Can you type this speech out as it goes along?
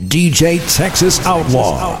DJ Texas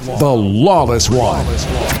Outlaw, the lawless one. I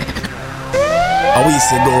we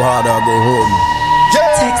say go hard or go home.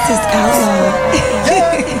 Yeah. Texas Outlaw.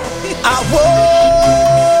 I won.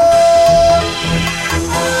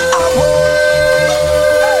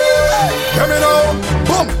 Hear me now.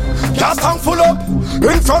 Boom. Gas tank full up.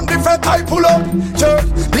 In front the fat I pull up. Yeah.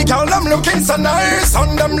 The girl them looking so nice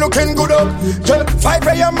and them looking good up. Yeah. 5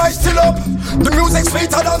 a.m. I still up. The music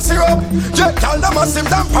sweeter than syrup. Yeah. Girl them massive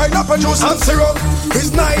than pineapple juice and syrup.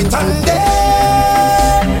 It's night and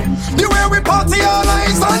day. The way we party all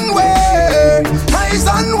eyes and way. Eyes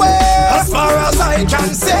and way. As far as I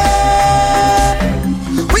can say,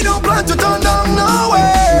 we don't plan to turn down no way.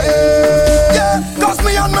 Yeah. Cause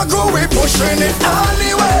me and my crew we pushing it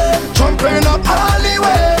alleyway. Jumping up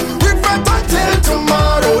alleyway. We fret until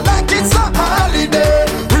tomorrow like it's a holiday.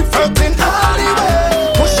 We fretting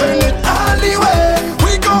alleyway. Pushing it alleyway.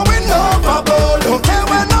 We going overboard. Don't care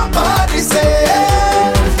what nobody say.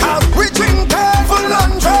 Cause we drink full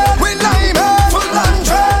 100. We lime full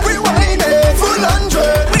 100. We wine full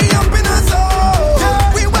 100. We up in a zone.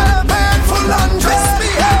 Yeah. We wear full 100.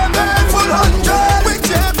 Misbehave full 100. We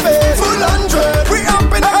chip full 100. We up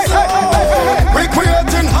in a zone. We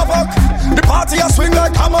creating havoc. The party a swing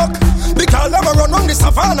like hammock. The girl them a run the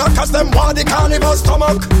savannah cause them want the carnival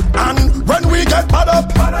stomach. And when we get bad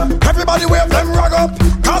up, everybody wave them rag up.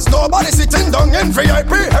 Cause nobody sitting down in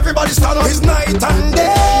VIP. Everybody stand up. It's night and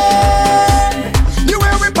day. The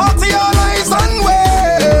way we party all eyes and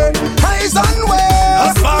way. Eyes and way.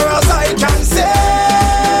 As far as I can say,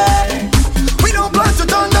 we don't plan to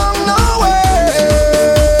turn down no way.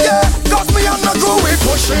 Yeah, cause me and my crew we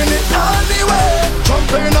pushing it alleyway.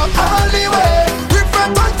 Jumping up alleyway. We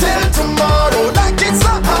fret until tomorrow like it's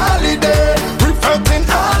a holiday. We fretting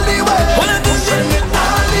alleyway. Pushing it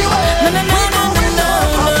alleyway.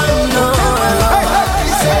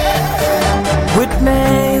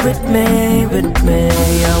 With me,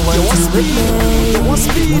 I want you with me. Want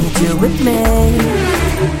you with me.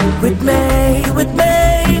 With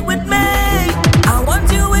me. I want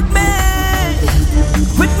you with me.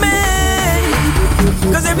 With me.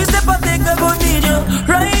 Cause every step I take I go need you.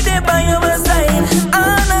 Right there by your side.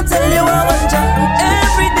 And I tell you I want you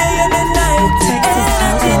every day and the night.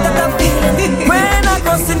 Energy that I'm feeling when I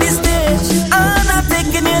cross in this stage. And I'm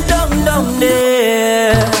taking it down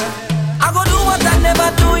there. I go do what I never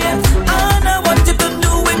do yet. And I want you to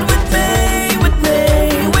do it with me. With me.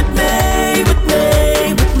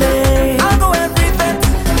 I'll go every bit.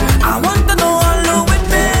 I want to know all you with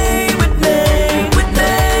me. With me.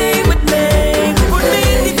 Put me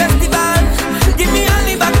in the festival. Give me all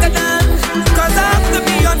the back of them. Cause I have to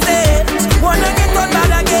be on stage. Wanna get on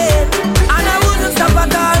bad again. And I wouldn't stop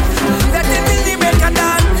at all. Let it till the break of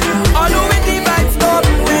dawn. All who with the vibes come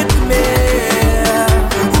with me.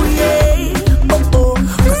 Ooh yeah. Oh.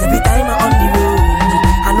 Cause every time I'm on the road,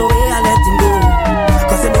 I know where I let him go.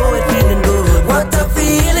 Cause I know it feeling good. What a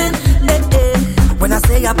feeling, when I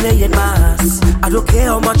say I play it mass, I don't care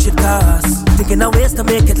how much it costs. Thinking of ways to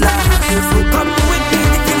make it last. So come with me,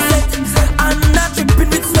 the king set. I'm not dripping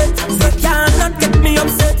with sweat. So cannot get me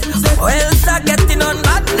upset. Or else I getting on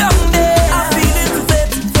bad down there. I'm feeling fit.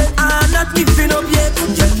 I'm not giving up yet.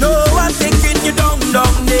 You know I'm taking you down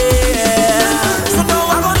there. So now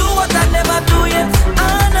I'm gonna do what I never do yet.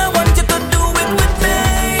 And I want you to do it with me.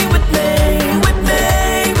 With me.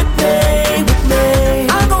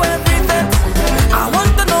 I'll go every bit. I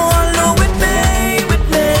want to know all you with me. With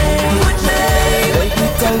me. Baby,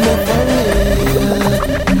 tell me for real.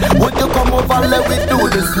 Would you come over and let me do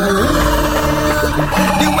this for real?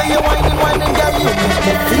 The way you whining, girl, you make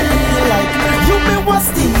me feel like you me what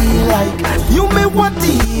steal like. You me what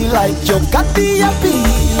deal like. You got the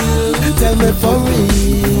appeal. Tell me for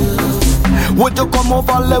real. Would you come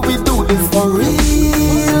over and let me do this for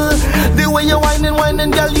real? The way you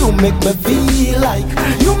whining, girl, you make me feel like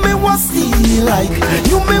you me what steal like.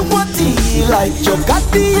 You me what deal like. You got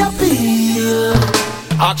the appeal.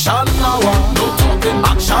 Action now, no talking.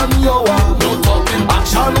 Action you are, no talking.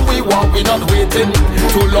 Action we want, we not waiting.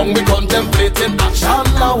 Too long we contemplating. Action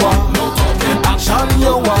now, no talking. Action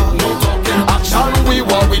you are, no talking. Action we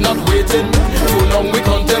want, we not waiting. Too long we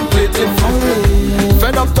contemplating.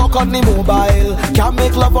 Fed up talk on the mobile. Can't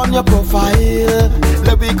make love on your profile.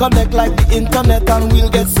 Let we connect like the internet and we'll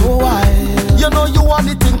get so wild. You know you want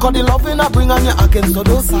the thing cause the loving I bring on your against the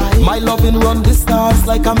other side. My loving run distance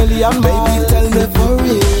like a million miles. Baby tell me for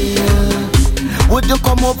real. Would you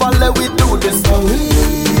come over let we do this for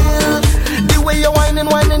real? The way you whining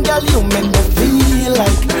girl you make me feel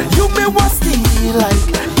like you me what steal like.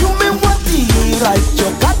 You me what deal like. You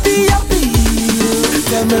got the appeal.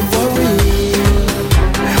 Tell me for real.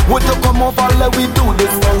 Would you come over, let we do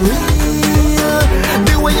this for real?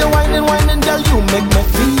 The way you whining, girl, you make me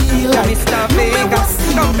feel like Mr. Vegas,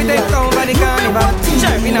 confident over the carnival.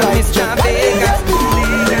 Serving up Mr. Vegas.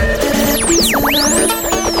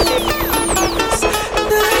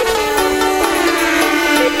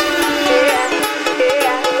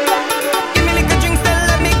 Give me little drinks, then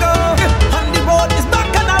let me go. On the road is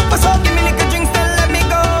back and up, so give me little drinks, then let me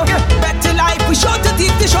go. Better life, we show to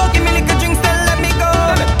teeth the show. Give me little drinks, then let me go.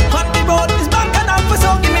 On the road is back and up,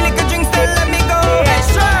 so give me little drinks, then let me go.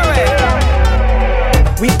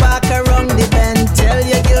 We park around the bend. Tell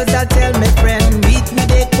your girls, I tell my friend. Meet me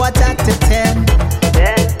there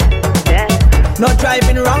 9:45. No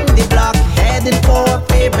driving round the block, heading for a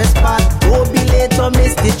favorite spot. Don't be late or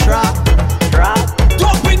miss the drop.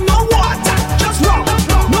 don't bring no water, just rum.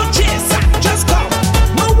 No chaser, just come.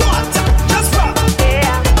 No water, just rum.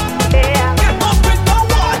 Don't bring no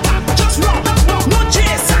water, just rum. No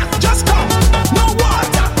chaser, just come. No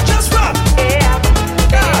water, just rum.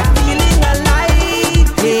 Feeling alive,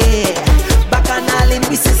 yeah. Back and all in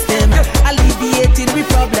the system, alleviating we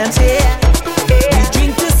problems, yeah. We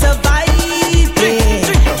drink to survive, yeah.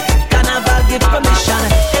 Carnival give permission,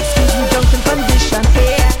 excuse me, drunken condition,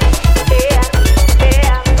 yeah.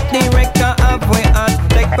 The wrecker up way out.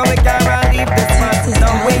 Take on the car and leave the spot.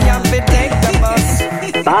 Now we have to take the bus.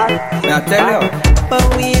 I tell you. But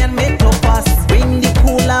we ain't make no fuss. Bring the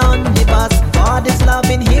cooler on the bus. God is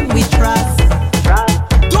loving him, we trust.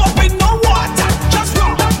 Don't bring no water, just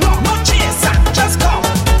rum. No chaser, just come.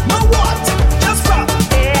 No water, just rum.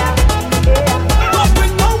 Don't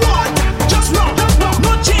bring no water, just rum.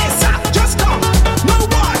 No chaser, just come. No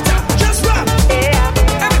water, just rum.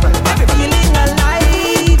 Feeling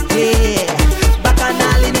alive, yeah. Back and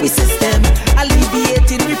all in the system,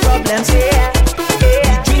 alleviating we problems, yeah. We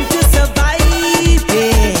drink to survive,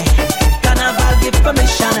 yeah. Carnival give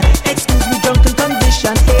permission, excuse me, drunken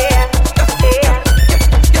condition, yeah.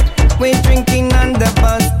 We drinking on the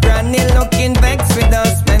bus. Granny looking vexed with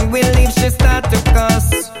us. When we leave, she start to cuss.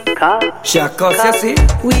 She a cuss, you see?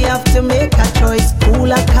 We have to make a choice.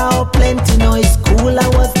 Cooler cow, plenty noise. Cooler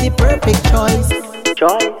was the perfect choice.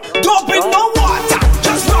 Don't bring no water,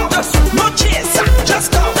 just rum. No chaser,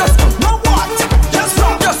 just come. No water, just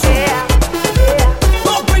rum.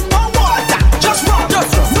 Don't bring no water, just rum. No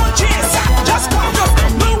chaser, just come.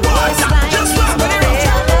 No water, just rum.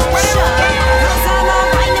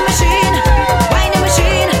 Whining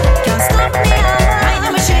machine, can't stop me.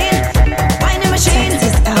 Whining machine,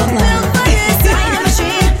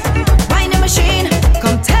 whining machine,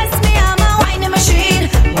 come test me. I'm a whining machine.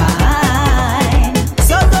 Wine,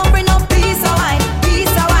 so don't bring no piece of wine.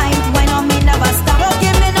 Wine on me never stop. Oh,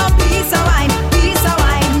 give me no piece of wine.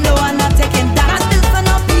 No, I'm not taking that. Not this for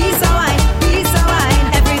no piece of wine.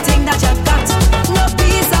 Everything that you got, no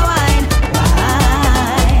piece of wine.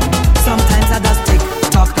 Sometimes I just tick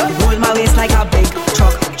tock, roll my waist like a big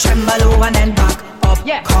truck, tremble low and then back up,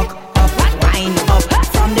 cock up, wind up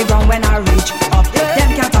from the ground when I reach up.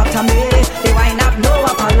 Them can't talk to me, they wind up, no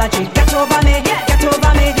apology. Get over me,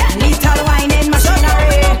 little whining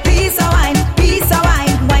machinery. Piece of wine.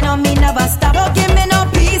 Wine on me never stop. Oh, give me no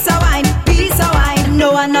piece of wine.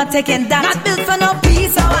 No, I'm not taking that. Not built for no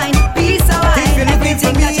piece of wine.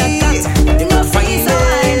 Everything that you got, no piece of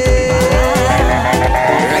wine.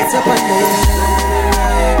 Right up on the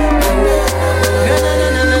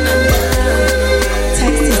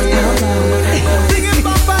Texas outlaw. Singing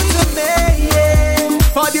Papa to me,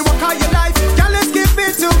 yeah. For the work of your life, girl, let's give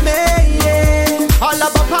it to me, yeah. All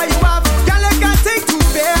about how you have, girl, I can't take to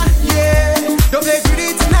bear, yeah. Don't play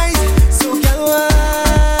greedy tonight, so girl, wine.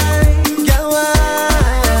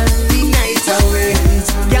 The night away,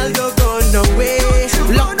 girl, don't go nowhere.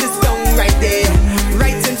 Lock this down right there,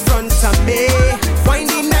 right in front of me. Wind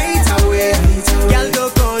the night away, girl,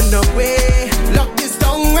 don't go nowhere. Lock this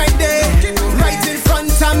down right there, right in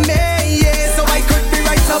front of me, yeah. So I could be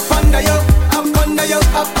right up under you, bum bum, baby, up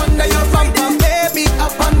under you, bum bum, baby,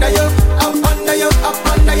 up under you,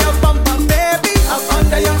 bum bum, baby,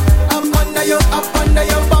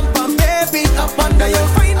 up under you,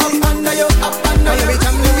 Let me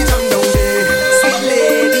jam down there. Sweet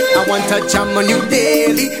lady, I want to jam on you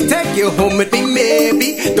daily. Take you home with me,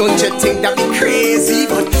 maybe. Don't you think that be crazy?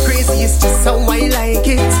 But crazy is just how I like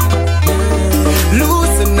it.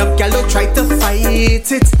 Loosen up, girl, don't try to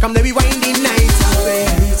fight it. Come, let me wind the night away.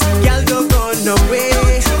 Girl, don't go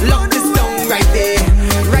nowhere. Lock this down right there,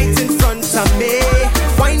 right in front of me.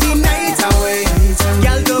 Wind the night away.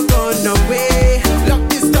 Girl, don't go nowhere. Lock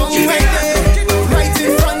this down right there, right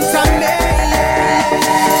in front of me.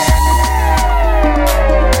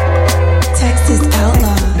 Texas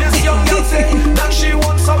outlaw. This young girl say that she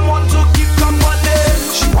wants some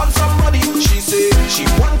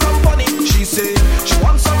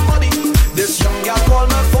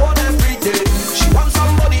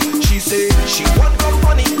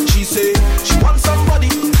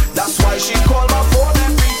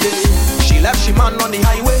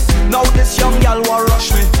This young gal will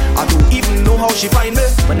rush me. I don't even know how she find me.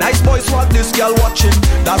 But nice boys what this gal watching.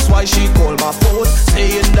 That's why she call my phone,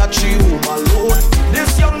 saying that she home alone.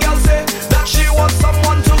 This young gal say that she wants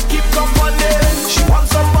someone to keep company. She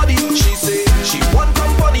wants somebody, she say. She want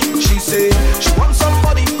company, she say. She wants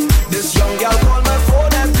somebody. This young gal call my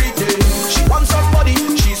phone every day. She wants somebody,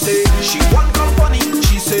 she say. She want company,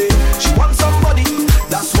 she say. She wants somebody.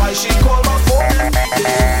 That's why she call my phone every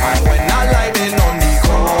day. And when I lie in on the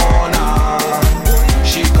corner,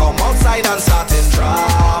 she come outside and start in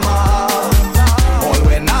drama. All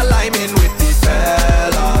when I lie in with the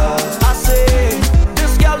fellas, I say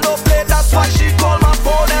this girl no play. That's why she call my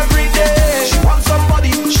phone every day. She wants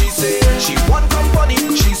somebody, she say. She want company,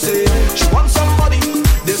 she say. She wants somebody.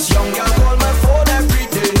 This young girl call my phone every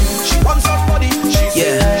day. She wants somebody, she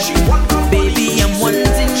say. She want company. Baby, I'm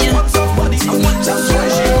wanting she you. wants somebody. That's why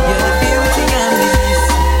she call You're the beauty and the beast.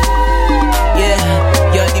 Yeah,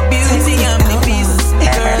 you're the beauty and the beast,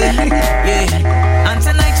 girl. Yeah, and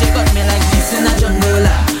tonight you got me like beast in a jungle,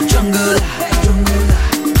 jungle, jungle.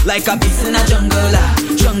 Like a beast in a jungle,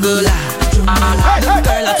 jungle, jungle. Look,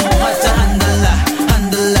 girl, I'm too hot to handle,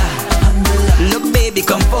 handle, handle. Look, baby,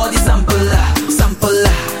 come for the sample, sample,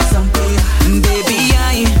 sample. Baby,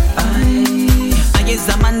 I is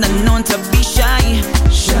a man that known to be shy,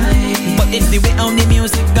 shy. But it's the way how the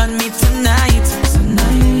music got me tonight,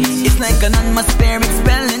 tonight. It's like an atmospheric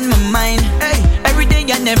spell in my mind. Hey, every day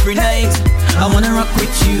and every night, I wanna rock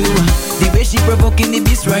with you. The way she provoking the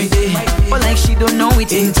beast right there, but like she don't know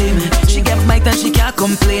it ain't him. She get bite and she can't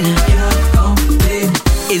complain, can't complain.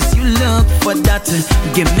 Is you look for that?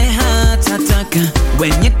 Give me heart attack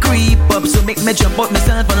when you creep up, so make me jump out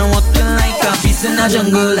myself and walk like a beast in a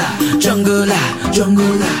jungle, jungle,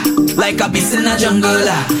 jungle. Like a beast in a jungle,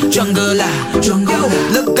 jungle, jungle.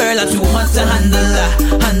 Look, girl, I'm too hot to handle,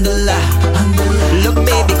 handle, handle. Look,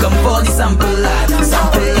 baby, come for the sample,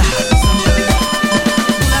 sample.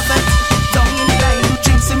 down in the line,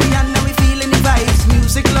 drinks in me and now we feeling the vibes.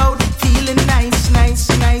 Music loud, feeling nice, nice,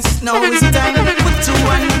 nice. Now is the time. Put two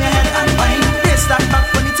on your head and wine. Raise that back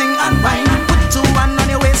funny thing and wine. Put two on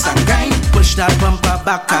your waist and grind. Push that bumper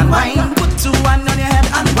back and wine. Put two on your head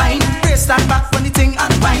and wine. Raise that back funny thing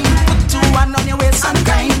and wine. Put two on your waist and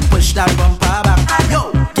grind. Push that bumper back.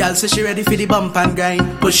 Yo, girl say she ready for the bump and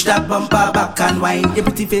grind. Push that bumper back and wine. Your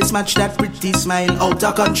pretty face match that pretty smile. Out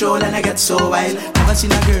of control and I get so wild. Never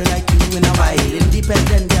seen a girl like you in a while.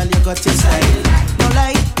 Independent girl, you got your style. No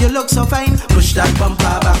lie, you look so fine. Push that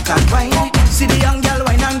bumper back and wine. See the young girl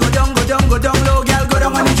wine and go down, go down, go down low. Girl go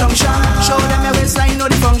down on the junction. Show them your waistline, know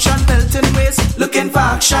the function. Pelting waist, looking for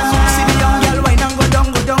action. See the young girl wine and go down,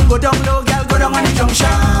 go down, go down low. Girl go down on the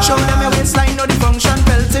junction. Show them your waistline, know the function.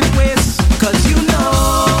 Pelting waist, 'cause you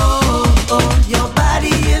know your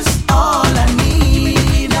body is all I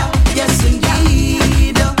need. Yes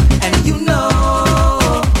indeed, and you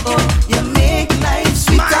know you make life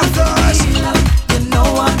sweeter for me. You know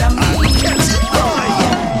what I mean.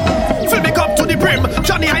 Fill me cup to the brim,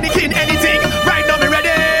 Johnny Heineken, anything. Right now me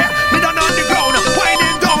ready. Me done on the ground,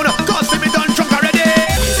 winding down, 'cause me done drunk already.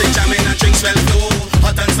 Music jamming and drinks well flow.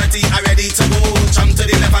 Hot and sweaty, I ready to go. Jump to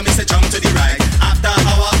the left and me say jump to the right. After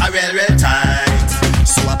hour, I real tight.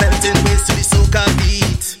 So I belting waist to the soca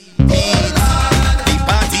beat. Beat. The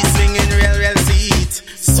party swinging real sweet.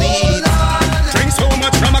 Sweet. Drink so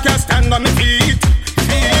much rum I can't stand on my feet.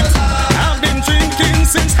 I've been drinking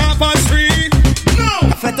since 3:30.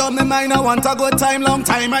 Fed up my mind, I want a good time, long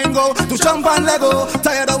time I go. To jump and Lego.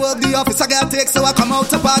 Tired of work, the office I gotta take, so I come out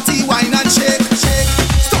to party, wine and shake, shake.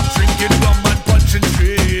 Stop drinking rum and punching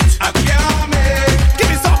straight. I can't make. Give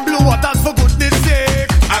me some blue waters for goodness sake.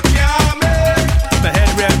 I can't make. My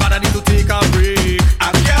head real bad, I need to take a break.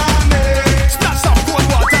 I can't make. Splash some cold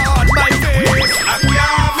water on my face. I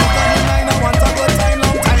can't make. I want a good time,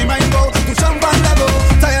 long time I go. To jump and Lego.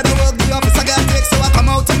 Tired of work, the office I gotta take, so I come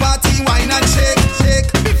out to party, wine and shake, shake.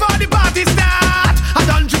 Before the party start, I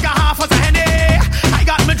done drink a half of a Henny. I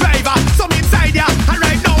got my driver, some inside ya, and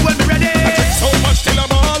right now when me ready. I drink so much till I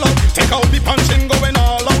ball out. Take out the punching, going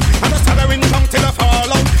all out. And I staggering drunk till I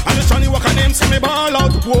fall out. And the Johnny Walker name see me ball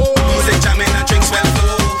out. Whoa. Music jamming and drinks well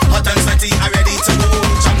flow. Hot and sweaty, I ready to go.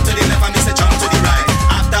 Jump to the left and me say jump to the right.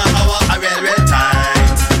 After hour, I real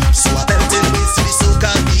tight. So I belting waist to the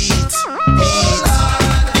soca beat. Beat.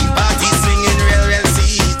 The party swinging real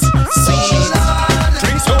sweet. Sweet.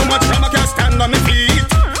 Drink so much rum I can't stand on my feet.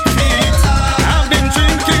 I've been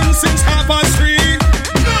drinking since 3:30.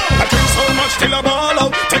 I drink so much till I ball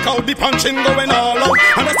out. Take out the punching, going all out.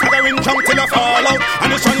 And I staggering drunk till I fall out.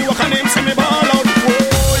 And the Johnny Walker name see me ball out.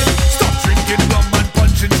 Whoa. Stop drinking rum and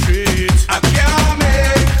punching straight. I can't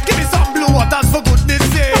make. Give me some blue waters for goodness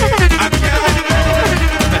sake. I can't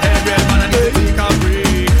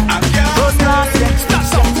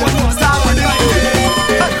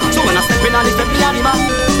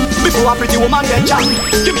jam.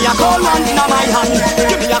 Give me a cold one in my hand.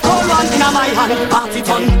 Give me a cold one in my hand. Party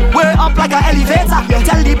fun. Way up like an elevator.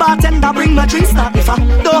 Tell the bartender bring my drinks now. If I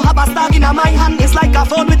don't have a stag in my hand, it's like a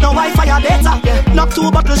phone with no Wi-Fi or data. Knock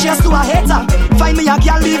 2 bottles, cheers to a hater. Find me a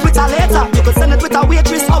girl, leave with her later. You could send it with a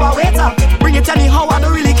waitress or a waiter. Bring it anyhow, I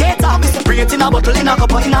don't really cater. Bring it in a bottle, in a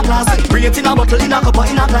cup, or in a glass. Bring it in a bottle, in a cup, or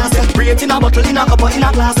in a glass. Bring it in a bottle, in a cup, or in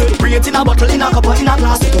a glass. Bring it in a bottle, in a cup, or in a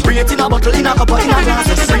glass. Bring it in a bottle, in a cup, or in a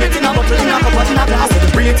glass. Bring it in a bottle, in a cup, or in a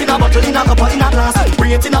glass. Bring it in a bottle, in a cup, or in a glass.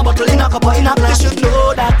 Bring it in a bottle, in a cup, or in a glass. You should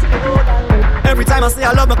know that. Every time I say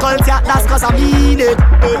I love my culture, that's cause I mean it.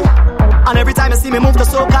 And every time you see me move the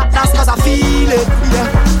soca, that's cause I feel it.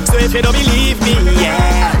 Yeah. So if you don't believe me,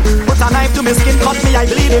 yeah, put a knife to my skin, cut me, I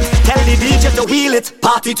bleed it. Tell the DJ to wheel it,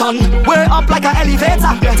 party ton. Way up like an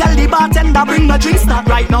elevator. Tell the bartender bring my drinks not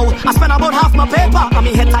right now. I spend about half my paper, and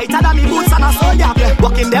me head tighter than me boots and a soldier.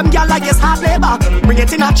 Walking them girl like it's hard labor. Bring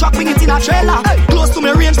it in a truck, bring it in a trailer. Close to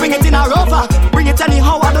me range, bring it in a rover. Bring it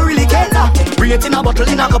anyhow, I don't really cater. Bring it in a bottle,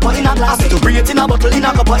 in a cup, or in a glass. Bring it in a bottle, in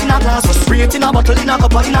a cup, or in a glass. Bring it in a bottle, in a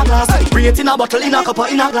cup, or in a glass. Bring it in a bottle, in a cup, or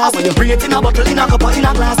in a glass. Bring it in a bottle, in a cup, or in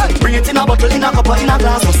a glass. Bring it in a bottle, in a cup, or in a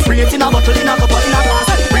glass. Bring it in a bottle, in a cup, or in a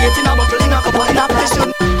glass. Bring it in a bottle, in a cup, or in a glass.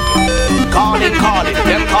 Call it,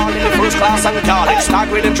 them calling the first class and call it. Start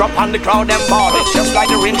with a drop on the crowd, them ball it. Just like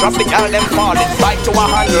the raindrop, the girl, them falling. Light to a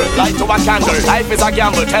handle, light to a candle. Life is a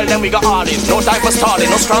gamble, tell them we got all in. No time for stalling,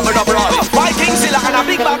 no scramble, no brawling. Viking Zilla and a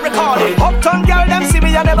big bad recording. Uptown girl, them see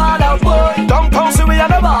me and they ball out, boy. Downtown see me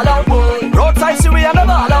and they ball out, boy. Roadside see me and they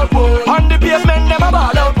ball out, boy. On the pavement, them a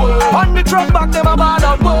ball out, boy. On the truck back, them a ball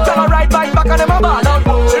out, boy. Tell a right back and them a ball out,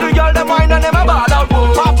 boy. See the girl, them wine and them a ball out,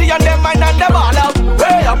 boy. Party and them wine and they ball out.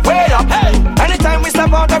 Way up, hey. Anytime we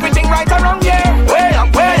step out, everything right around here. Way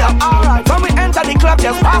up, alright. When we enter the club,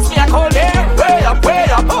 just pass me a cold air. Way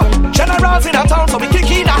up. Generals in a town, so we kick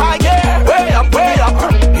in a high gear. Way up.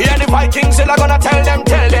 Here the Vikings, still gonna tell them.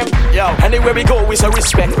 Yo, anywhere we go, we say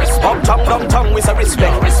respect. Uptown, downtown, we say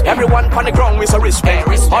respect. Everyone on the ground, we say respect.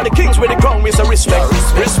 All the kings with the crown, we say respect.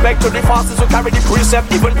 Respect to the fastest who carry the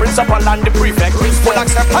precept. Even principal and the prefect. Full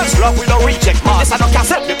acceptance, love, we don't reject. This I don't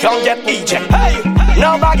cassette, you can't get eject. Hey,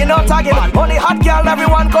 no bagging, no tagging. Only hot girl,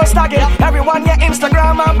 everyone goes tagging. Everyone get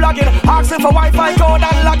Instagram and blogging. Asking for Wi-Fi code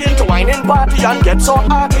and logging. To wine in party and get so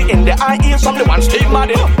arty. In the eye ears from the one stay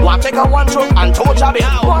madding. Want take a one stroke and toe jabbing.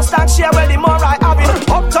 One stack share, well the more I have it.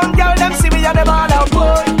 Uptown girl, them see me and they ball out,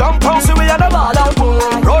 boy. Downtown see me and they ball out, boy.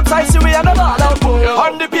 Roadside see me and they ball out, boy.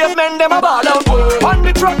 On the pavement, them a ball out, boy. On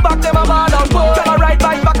the truck back, them a ball out, boy. Tell a right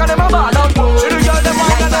back and them a ball out, boy. See the girl, them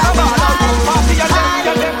wine and them a ball out, boy. Party and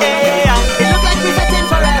them. It look like we setting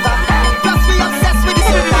forever. Plus we obsessed with the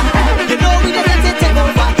soca. You know we just let it take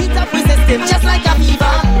over. Heat up with system just like a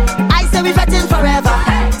fever. I say we vetting forever.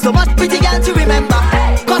 So much pretty girl to remember.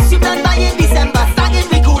 Costume done by in December. Starting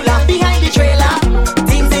with cooler behind the trailer.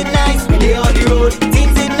 Things it nice, we dey on the road.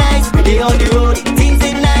 Things it nice, we dey on the road. Things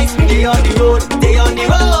it nice, we dey on the road. They on the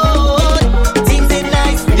road. Things it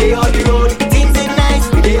nice, we dey on the road. Things it nice,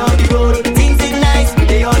 we dey on the road. Things it nice, we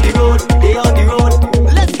dey on the road. They on the road.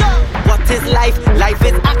 Let's go. What is life? Life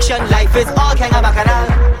is action. Life is all kind of bacchanal.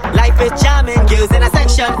 Life is jamming, girls in a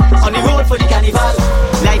section. On the road for the carnival.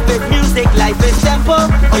 Life is music, life is tempo.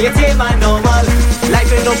 Or you take my normal.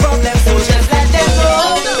 Life is no problem, so just let them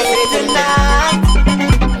go. Say tonight,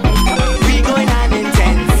 we going on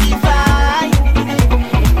intensify.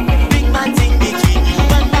 Big man thing between you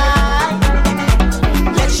and I.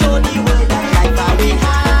 Let's show the world that life are we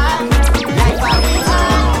high. Life are we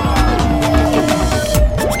high.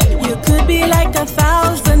 You could be like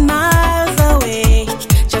 1,000 miles away.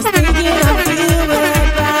 Just thinking of you will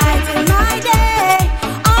brighten my day.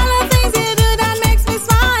 All the things you do that makes me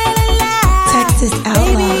smile and laugh. Texas Outlaw.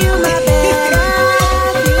 Baby, you my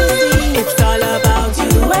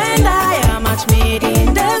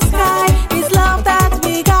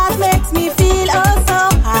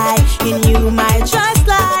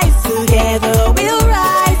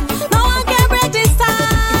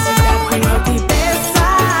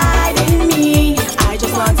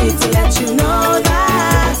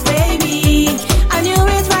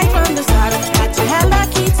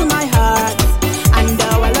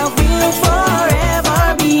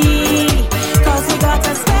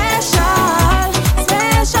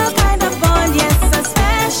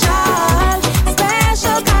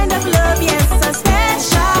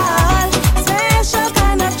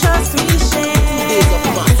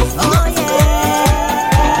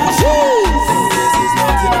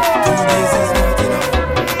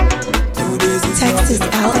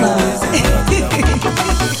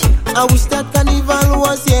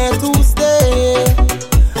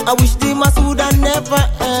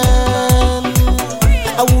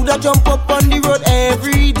woulda jump up on the road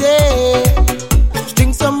every day.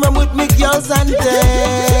 Drink some rum with me girls and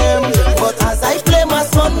them. But as I play my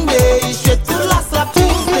Sunday, it's straight to last like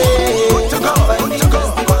Tuesday.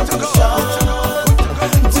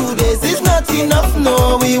 Enough,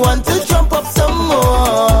 no, we want to jump up some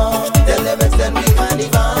more. Tell them extend we can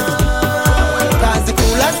even. Cause the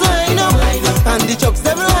coolers line up, and the trucks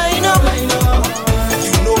them line up.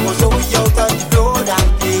 You know what, so we out on the road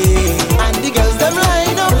and play. And the girls them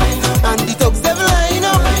line up, and the thugs them line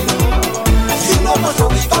up. You know what, so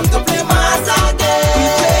we come to play mass again. We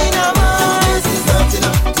playing a mass, this is not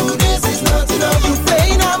enough. 2 days is not enough. You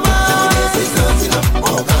playing a mass, this is not enough.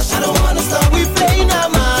 Oh gosh, I don't wanna stop. We playing a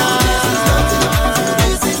mass.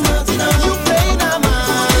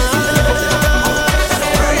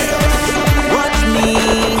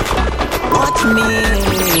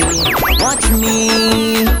 Watch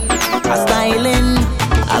me, a styling,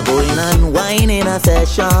 a going and whining a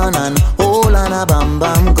session and hold on a bam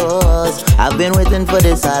bam cause I've been waiting for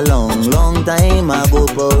this a long, long time. I go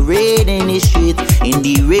parade in the street, in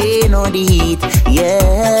the rain or the heat,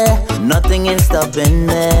 yeah, nothing is stopping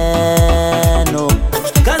there, no.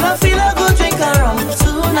 Cause I feel a good drink around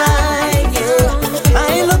tonight, yeah. I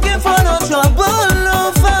ain't looking for no trouble,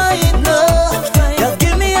 no fight, no. Just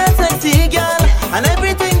give me a sexy girl and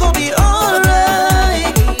everything gon' be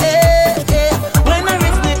alright, yeah, yeah. When I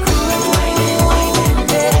reach the crew,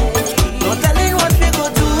 yeah, no telling what we go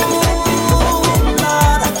do,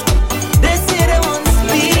 Lord. They say they want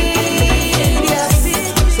speed, yes,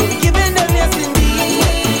 so we giving them yes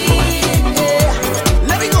indeed, yeah.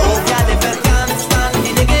 Let me go, yeah, they can't stand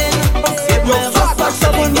it again. If we're fast,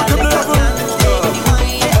 someone look at the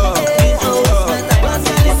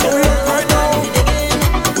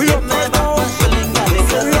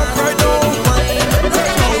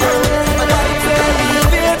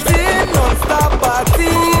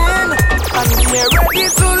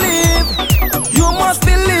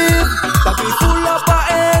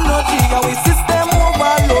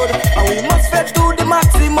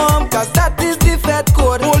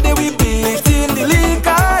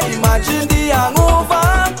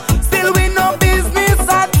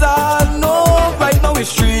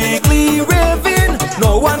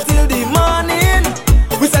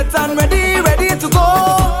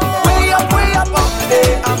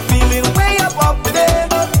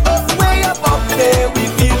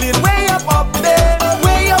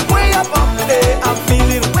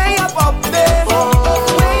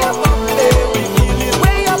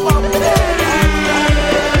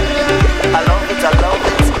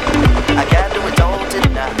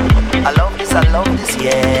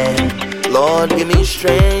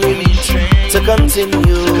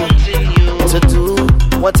continue to do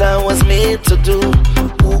what I was made to do.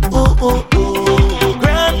 Ooh, ooh, ooh, ooh.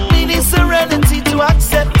 Grant me the serenity to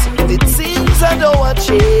accept. It seems I don't want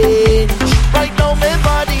change. Right now my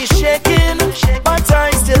body's shaking, but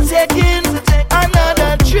I'm still taking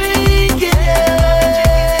another drink. Yeah.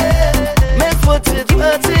 My foot is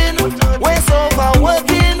hurting, waist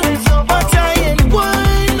overworking, but I ain't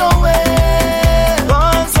going nowhere.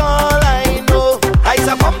 Cause all I know, I's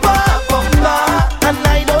a bumper.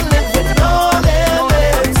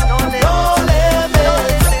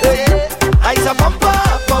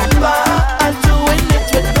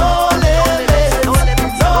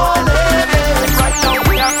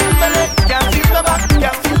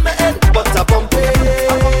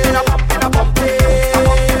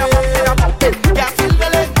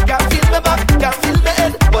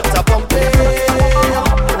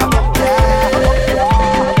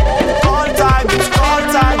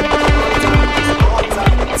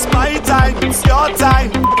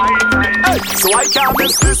 So I can't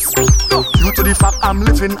miss this. Due to the fact I'm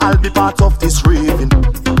living, I'll be part of this raving.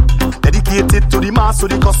 Dedicated to the mass, so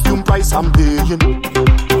the costume price I'm paying.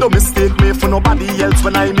 Don't mistake me for nobody else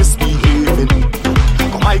when I misbehaving.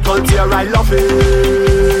 My culture, I love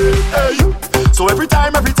it. Hey. So every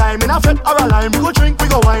time in a fete or a line, we go drink, we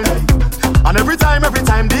go wine. And every time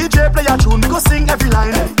DJ play a tune, we go sing every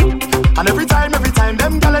line. And every time,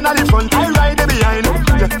 them gal in the front, I ride them behind.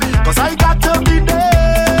 Yeah. Cause I got to be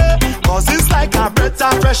there. Cause it's like a breath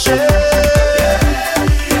of fresh air.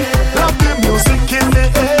 Love the music in the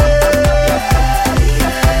air.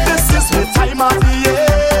 This is the time of the year.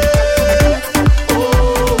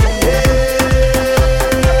 Oh, yeah.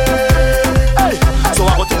 Hey, so I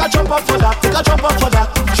go take a jump up for that, take a jump up for that.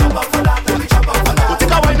 Jump up for that, let me jump up for that. Go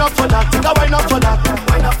take a wine up for that, take a wine up for that.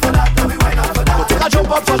 Wine up for that, let me wine up for that. Go take a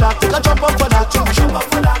jump up for that, take a jump up for that. Jump up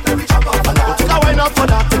for that, let me jump up for that. Go take a wine up for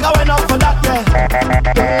that, take a wine up for that, yeah.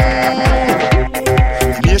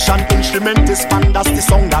 Nation instrument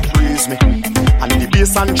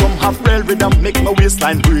bass and drum have real rhythm, make my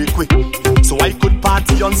waistline break quick. So I could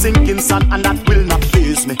party on sinking sand and that will not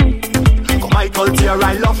faze me. Come my culture,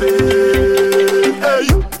 I love it. Hey.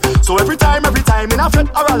 So every time in a fit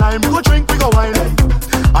or a line, we go drink, we go wine.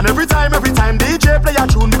 And every time DJ play a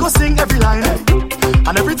tune, we go sing every line.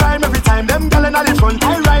 And every time, them gal in the front,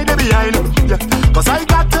 I ride it behind. Yeah, cause I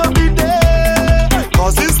got to be there.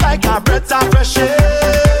 Cause it's like a breath of fresh air.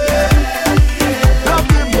 Love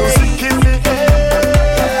the music in the air.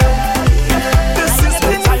 This is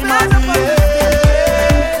the time of the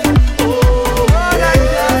year.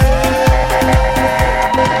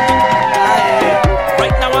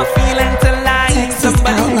 Right now I'm feeling tonight.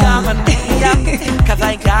 Somebody come and pick me up. Cause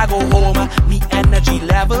I gotta go home, me energy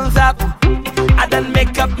levels up. I done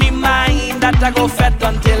make up me mind that I go fat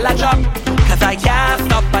until I drop. Cause I can't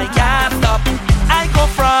stop. I go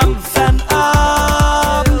from sun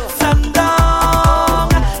up, sundown,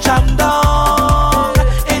 shandong,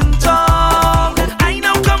 in town. I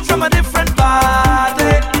now come from a different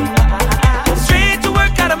party. Straight to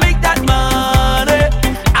work, gotta make that money.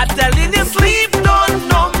 I telling you, sleep don't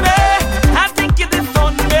know me. I think it is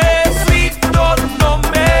on me. Sleep don't know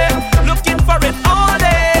me. Looking for it all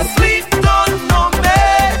day. Sleep don't know me.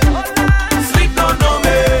 Sleep don't know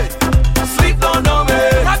me. Sleep don't know me.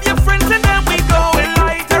 Have your friends and then we going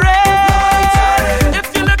lighter. If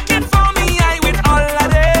you're looking for me, I with all of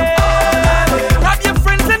them. Have your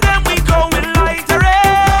friends and then we going lighter.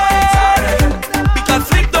 Because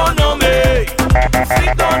sleep don't know me.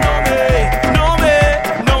 Sleep don't know me.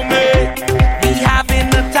 Know me. We having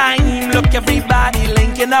a time. Look, everybody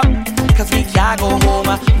linking up. Cause we can't go home.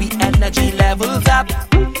 We energy levels up.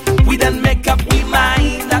 We done make up we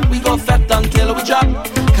mind that we go fat until we drop.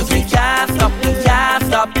 Cause we can't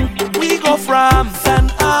stop. We go from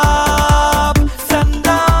sun up,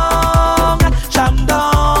 sundown,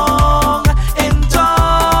 shandong, in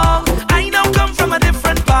town. I now come from a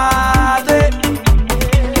different party.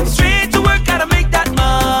 Straight to work, gotta make that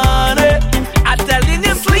money. I telling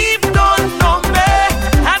you, sleep don't know me.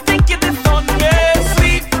 I think it is on me.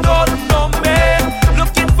 Sleep don't know me.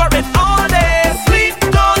 Looking for it all day. Sleep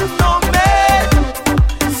don't know me.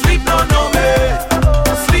 Sleep don't know me.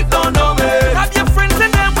 Sleep don't know me. Have your friends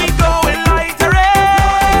and then we going lighter.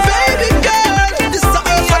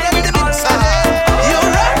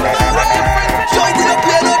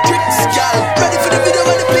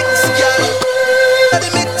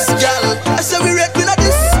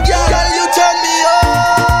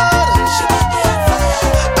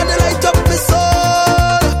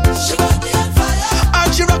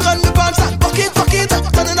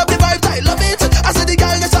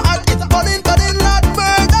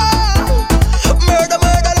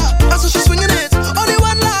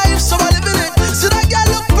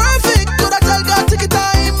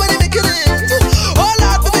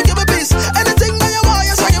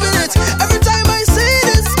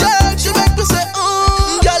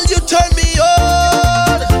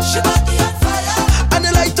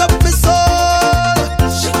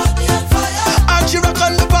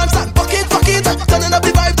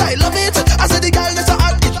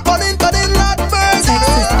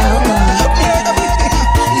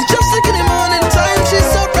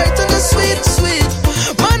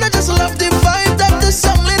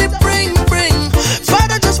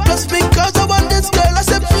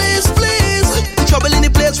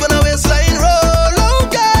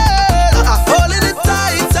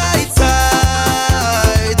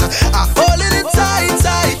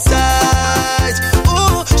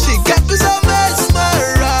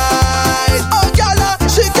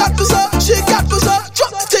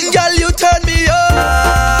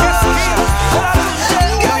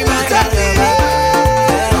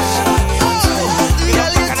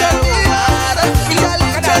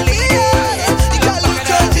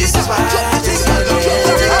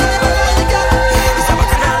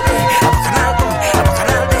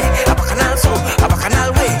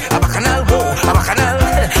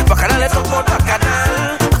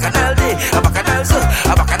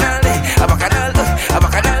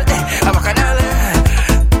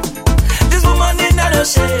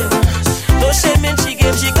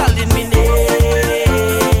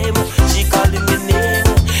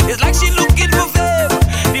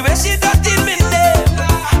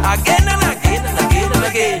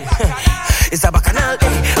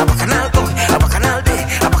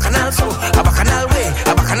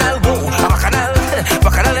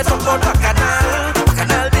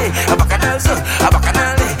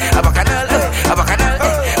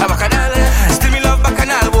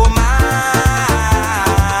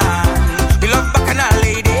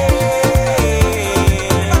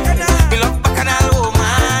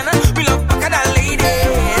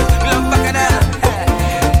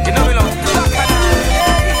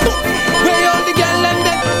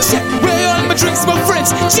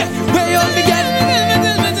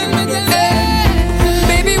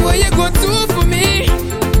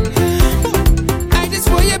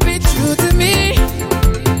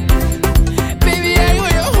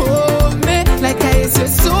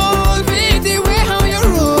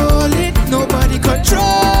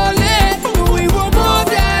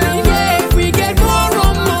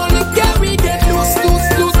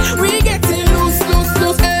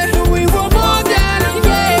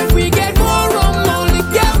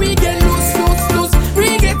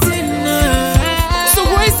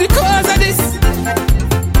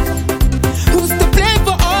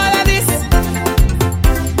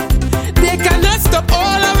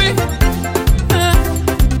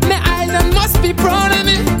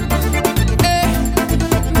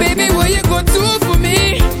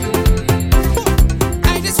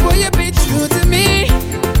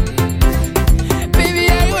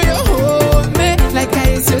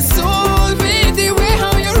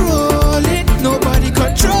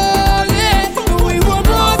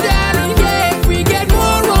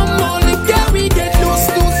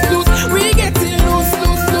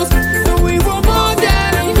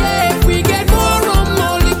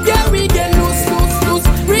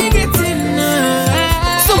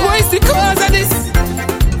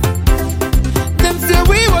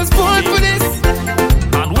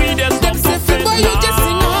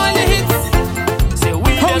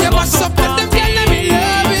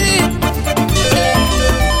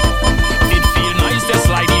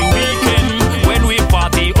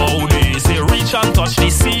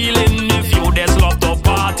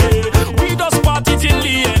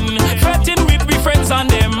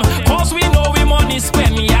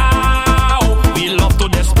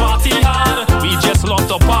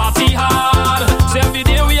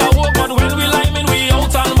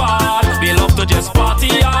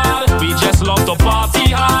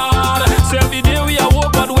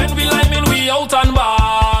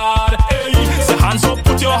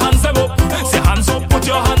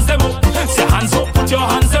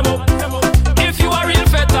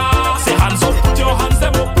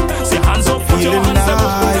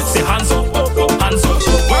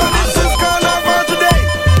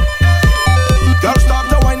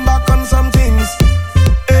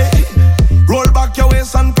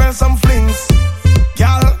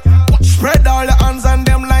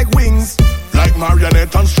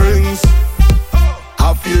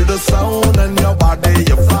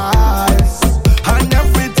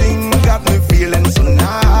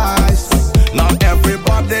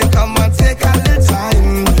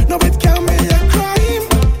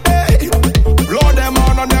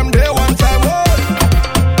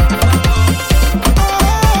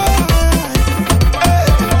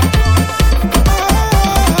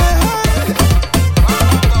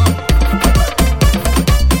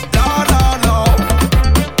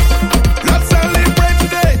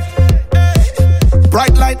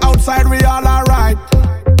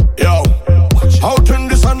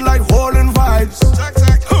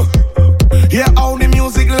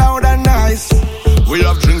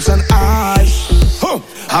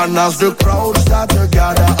 And as the crowd start to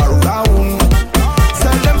gather around,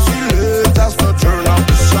 tell them see letters to turn up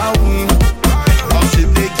the sound. Now see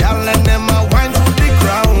the gal and them a wine to the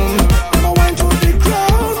ground. Wine to the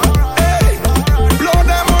ground. Hey, blow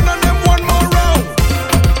them on and them one more round.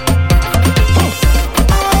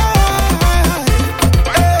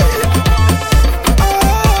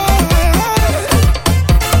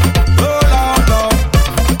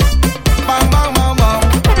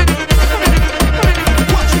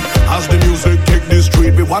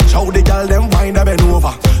 Watch how the girl them wind and bend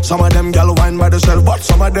over. Some of them girl wine by themselves, but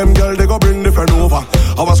some of them girl they go bring different over.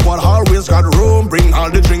 Our squad always got room, bring all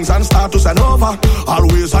the drinks and start to send over.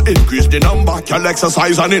 Always increase the number, girl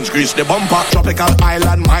exercise and increase the bumper. Tropical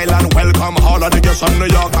island, Milan, welcome all of the guests from New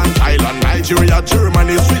York and Thailand, Nigeria,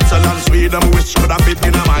 Germany, Switzerland, Sweden, which could have fit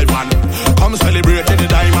in a my van. Come celebrate the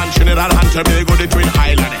diamond, Trinidad and Tobago, the Twin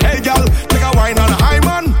Island. Hey girl, take a wine on high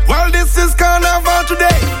man. Well, this is carnival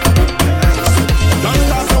today. Don't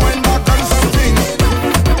start to wind back on some things.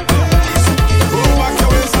 Roll back your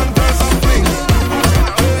waist and turn some things.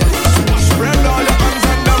 Spread all your arms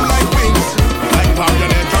and them like wings, like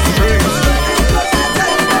marionette on strings.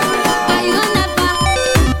 I will never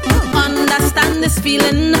understand this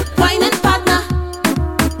feeling. Whining partner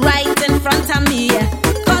right in front of me.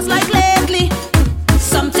 Cause like lately,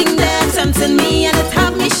 something there tempting me and it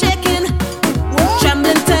have me shaking.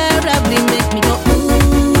 Trembling terribly make me go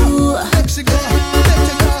ooh.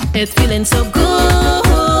 It's feeling so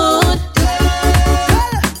good.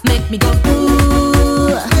 Make me go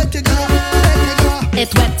ooh.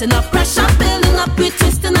 It's wetting up, pressure building up, we're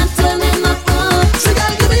twisting and turning up. Say,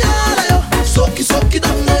 girl, give me all of you. Soaky, soaky,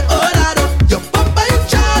 down there, all I do. Your papa in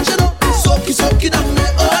charge, you know. Soaky, soaky, down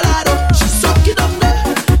there, all I do. She soaky down there.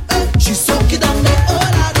 She soaky down there,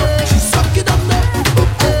 all I do. She soaky down there.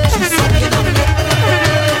 She soaky down there.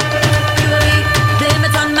 Blame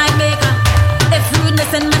it on my maker. It's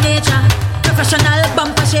rudeness in my nature. Professional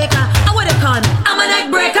bumper shaker. I would have called. I'm a neck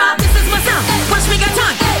breaker. This is my sound. Watch me get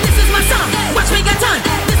on. This is my sound. Watch me get on.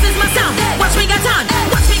 This is my sound. Watch me get on.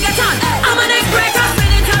 Watch me get on. I'm a neck breaker.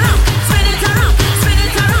 Spin it around. Spin it around. Spin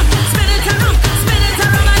it around. Spin it around. Spin it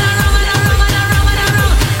around and around and around and around and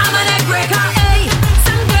around. I'm a neck breaker. Hey,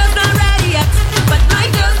 some girls not ready yet, but my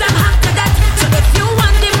girls them hot to that. So if you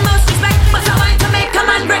want the most respect, but I want to make a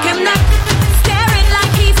man break him neck. Staring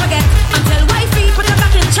like he forget until wifey put her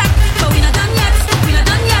back in check. But we not done yet. We not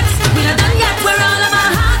done yet. We not done yet. We're all of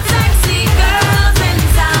our hot, sexy girls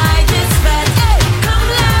inside this bed. Hey, come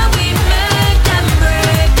let we make them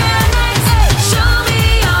break their necks. Hey, show me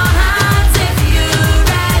your hands if you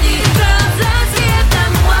ready. Girls, let's give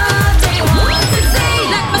them what they want to see.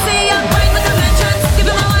 Let me see you wine with a vengeance. Give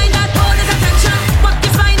them a wine that hold his attention. Walk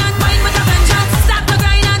your spine and wine with a vengeance. Stop the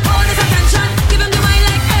grind and hold his attention. Give him the wine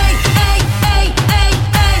like hey, hey, hey, hey,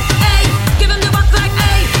 hey, hey. Give him the walk like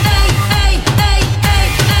hey, hey, hey, hey, hey,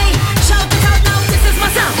 hey. Shout it out now, this is my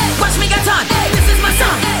sound. Watch me get on. This is my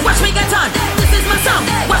sound. Watch me get on. This is my sound.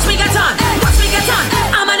 Watch me get on. Watch me get on.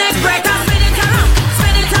 I'm a neck breaker. Spin it around.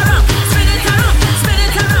 Spin it around. Spin it around. Spin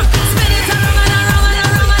it around. Spin it around and around and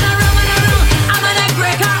around and around and around. I'm a neck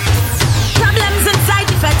breaker. Problems inside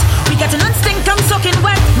the fete. We getting on stink, I'm soaking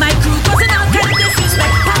wet. My crew goes out, get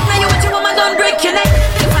disrespect. Partner, you with your woman, don't break your neck.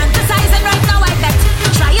 You fantasizing right now, I bet.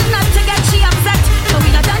 Trying not to get she upset. But we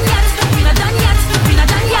not done yet. We not done yet. We not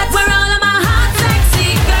done yet. We're all of my hot,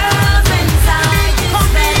 sexy girls inside this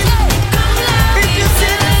bed. Come let me If you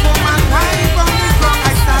see this woman right from the ground,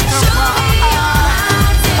 I start to show me your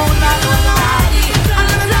hands if Oh, la, la, la. ready.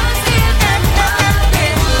 Girls, let's give them what they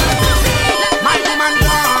want to see. My woman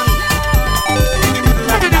gone. In the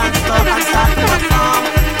middle of the dance floor, I start to perform.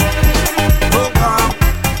 Oh, God.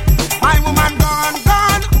 My woman gone,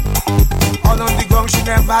 gone. All on the ground, she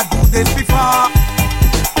never do this before.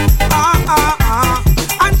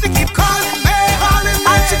 And she keep calling me,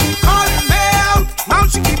 and she keep calling me out. Now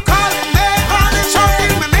she keep calling me,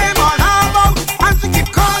 shouting my name all about. And she keep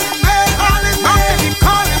calling me, now she keep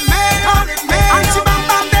calling me, and she bam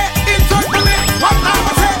bam there in front of me. What now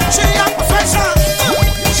I say? She a profession,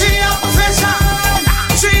 she a profession,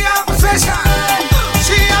 she a profession,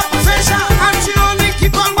 she a profession, and she only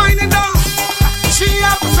keep on winding down. She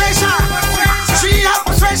a profession, she a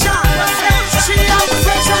profession, she a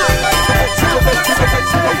profession.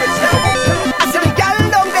 I said the girl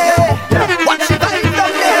down there, what she got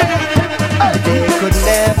down there? There could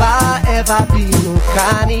never ever be no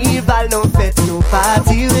carnival, no fete, no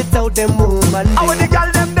party without them woman I want the there.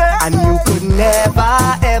 girl them there. And you could never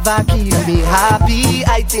ever keep me happy.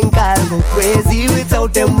 I think I'll go crazy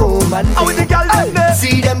without them woman I want the girl them there.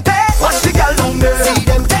 See them there, Watch the girl down there. see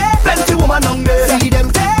them there, Plenty woman down there. see them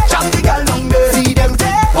there, Jam the girl down there. see them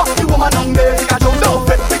there, Watch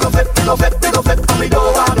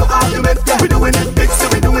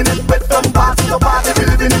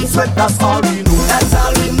That's all we know. That's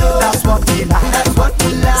all we know. That's what we like. That's what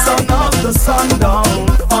we like. Sun up to sundown,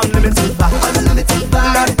 unlimited vibe. Unlimited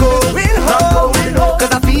vibe. Not going home,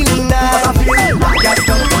 'cause I'm feeling nice. Got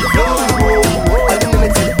something to go.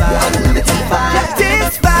 Unlimited vibe. Unlimited vibe.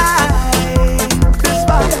 This vibe.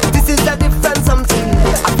 This is a different something.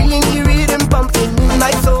 I'm feeling the rhythm pumping in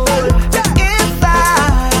my soul. If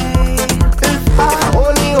I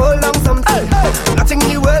only hold on something, nothing in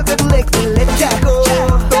the world could make me let you go.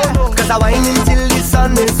 'Cause I whine until the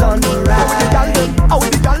sun is on the rise.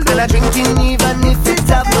 And I drinking even if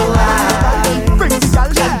it's up no high.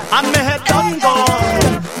 And my head done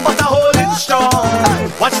gone, but I hold it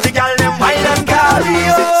strong. Watch the gal them wine and carry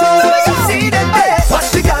on. See them there.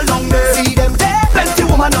 Watch the gal down there. See them there. Plenty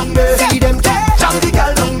woman down there. See them there. Jam the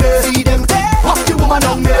gal down there. See them there. Watch the woman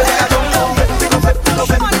down there.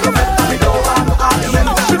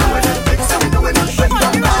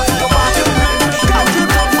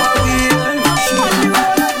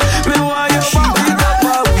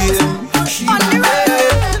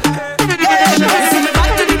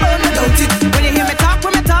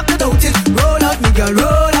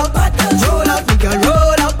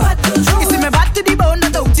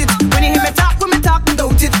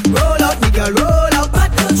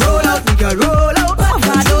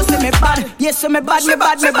 So me bad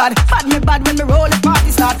when me roll the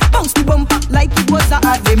party start. Bounce the bumper like it was a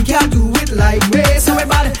art. Them can't do it like me. So me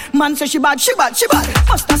bad, man say she bad.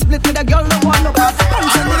 Must have split with a girl no one no bad. Man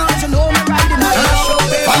say me don't you know me riding high.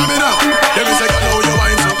 Fan me now, let me say I know you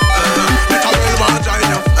wine so. Make a real man join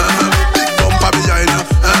you. Big bumper behind you.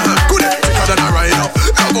 Good it, thicker than a rhino.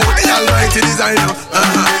 How about the almighty designer?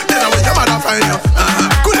 Then I will your mother find you.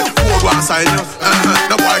 Good it, who go and sign you?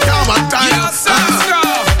 The boy can't man time you.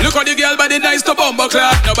 Look how the girl body nice to bumbo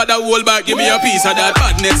clap. Nobody hold back, give me a piece of that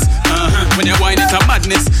badness. When you whine it's a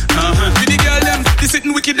madness. With the girl them, they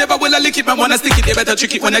sitting wicked, never will I lick it. Man wanna stick it, they better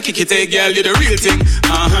trick it when I kick it. Hey girl, you the real thing.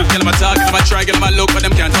 Girl I'm a talk, girl I'm a try, girl I'm a look, but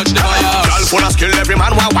them can't touch the fire. Girl full of skill, every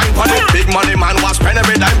man want wine for it. Big money man want spend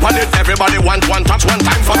every dime for it. Everybody want one touch, one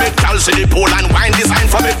time from it. Girl see the pool and wine design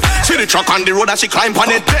from it. See the truck on the road as she climb on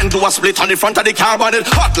it. Then do a split on the front of the car on it.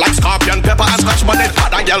 Hot like scorpion, pepper and scotch on it.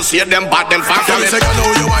 Hot and girl see them bad, them fat from it. Girl say I know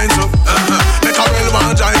you wine so. Make a real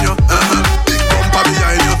man join you. Big bumper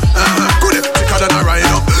behind you. Good it, thicker than a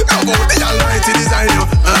rhino. How about the almighty design you?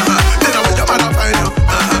 Then I will your mother find you.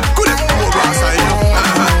 Good it, who go and sign you?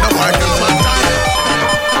 No boy can man join you.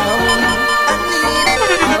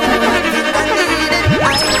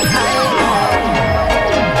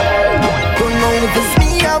 Don't know if it's me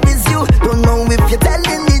or it's you. Don't know if you're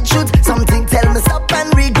telling the truth. Something tell me stop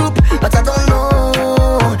and regroup, but I don't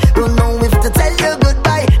know. Don't know if to tell you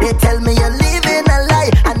goodbye. They tell me you're living a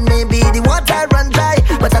lie, and maybe the water run dry,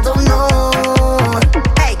 but I don't know.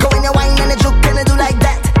 Hey, go in your wine and the juke and you do like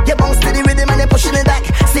that. You bounce to the rhythm and you're pushing it back.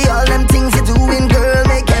 See all them things you're doing, girl,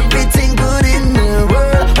 make everything good in the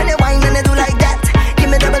world. When you wine and you do like that, give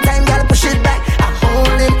me double time, gotta push it back. I'm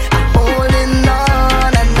holding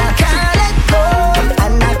on, and I can't let go,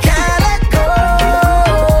 and I can't let go.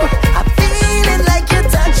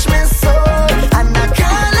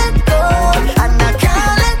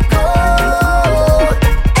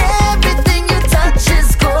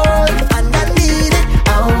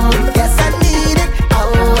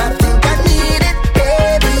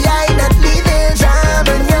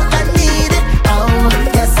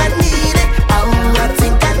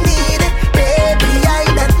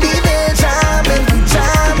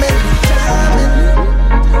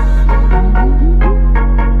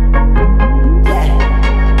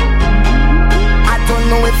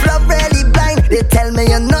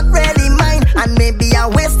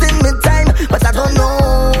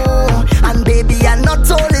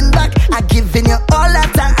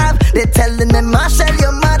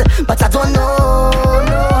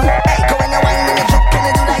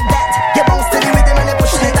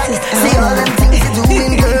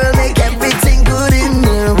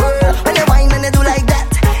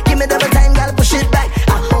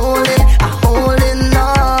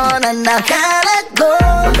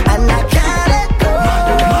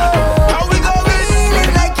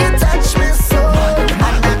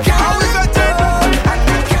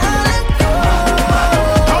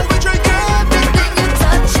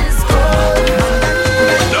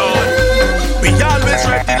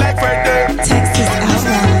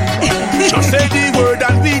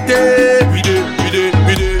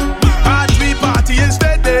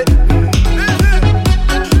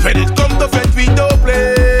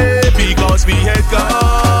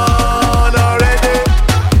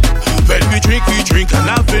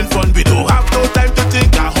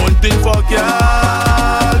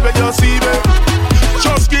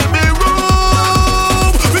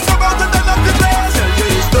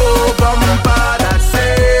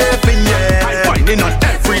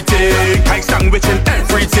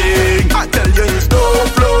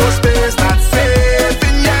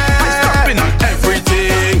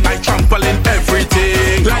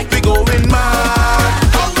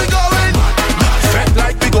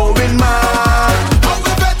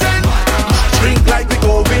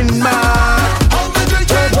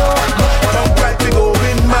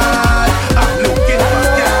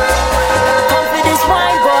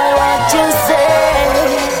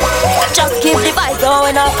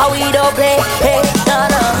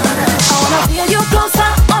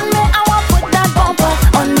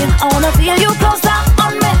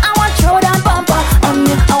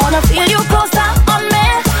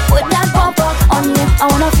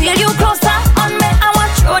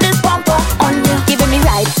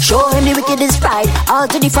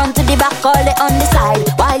 front to the back, all the on the side.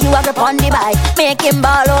 While you a grip on the bike, make him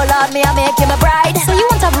ball, oh Lord, me I make him a bride. So you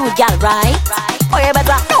want a rude gal, right? Oh, you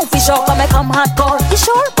better no fish out, come hardcore. You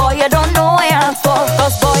sure? Boy, you don't know where I'm for.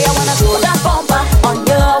 Cause boy, I wanna throw that bumper on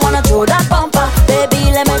you, I wanna throw that bumper. Baby,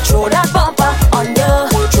 let me throw that bumper on you,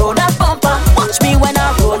 throw that bumper. Watch me when I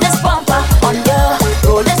roll this bumper on you,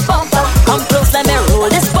 roll this bumper. Come close, let me roll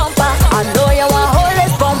this bumper. I know you want hold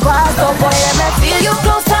this bumper, so boy, let me feel you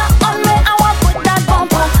closer on me. I want put that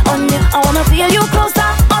bumper on you. I wanna feel you closer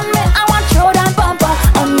on me. I want throw that bumper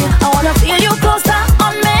on you. I wanna feel you closer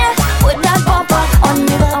on me. Put that bumper on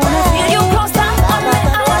you. I wanna feel you closer on me.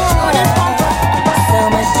 I want throw that bumper. So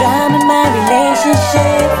much drama in my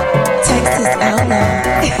relationship. Text is out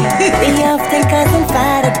now. We often cuss and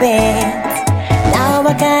fight a bit. Now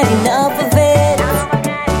I got enough of it.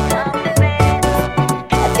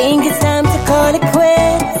 I think it's time to call it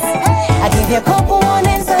quits. I give you a couple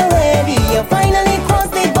warnings already. You finally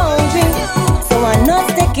crossed the boundary, so I'm not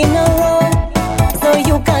sticking around. So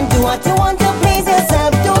you can do what you want to please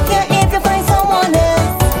yourself. Don't care if you find someone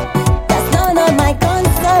else. That's none of my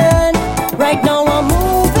concern. Right now I'm moving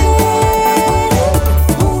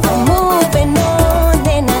on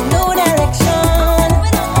in a new direction.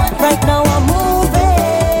 Right now I'm moving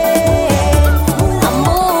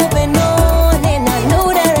on in a new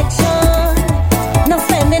direction. Not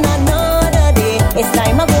spending another day. It's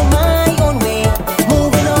time I go my own way.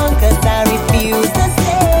 Moving on, cause I refuse to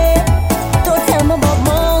stay. Don't tell me about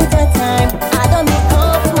mountain time. I don't make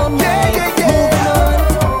up my mind. Moving on,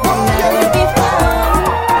 and I will be fine.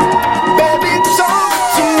 Baby, talk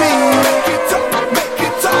to me. Make it up.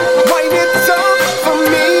 Wind it up for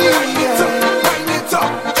me. Wind it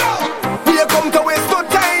up. We are come to waste no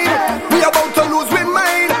time. We are about to lose we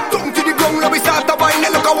mind. Down to the ground, now we start to wind.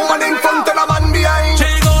 And look a woman in front and a man behind.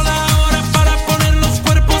 Llegó la hora para poner los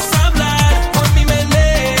cuerpos a hablar. Por mi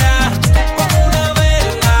melea, como una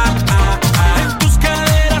vela. En tus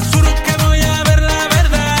caderas juro que voy a ver la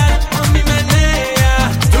verdad. Por mi melea,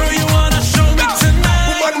 do you wanna show me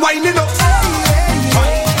tonight? Woman winding up.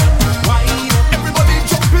 Everybody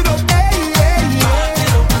jumping up.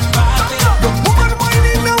 The woman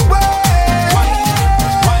winding away.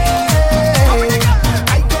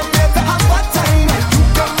 I come here to have a time. You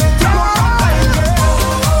come here to go right.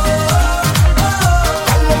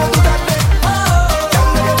 Tell me do that day. Tell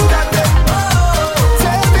me do that day.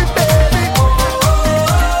 Tell me, baby.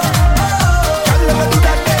 Tell me do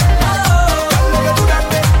that day. Tell me do that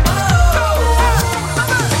day.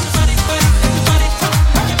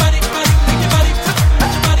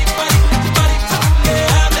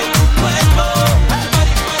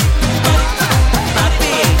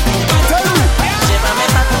 Llévame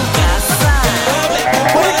pa' tu casa.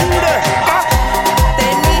 Te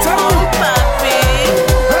digo, papi.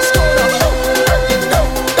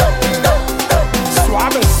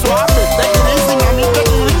 Suave, suave, take it easy, mami,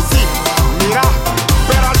 take it easy. Mira,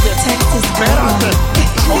 espérate.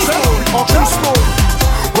 Okay, slow.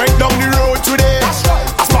 Went down the road today. I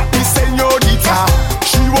spot this señorita.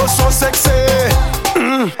 She was so sexy.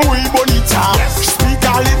 Muy bonita. She speak a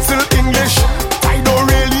little English. I don't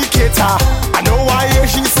really cater. I know why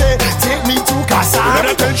she say, take me to casa.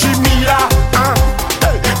 Let tell she mira.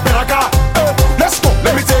 Hey, Beraga, let's go.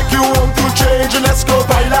 Let me take you home to change and let's go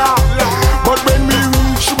baila. But when we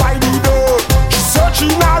reach by the door, she's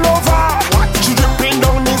searching all over. She dripping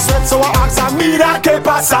down in sweat, so I asked her, mira, que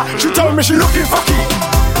pasa? She told me she looking fucky.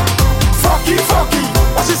 Fucky, fucky.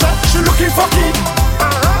 What she said? She looking fucky.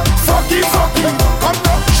 Fucky, fucky. Come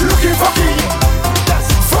now. She looking fucky. Yes.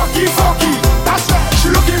 Fucky, fucky. That's right. She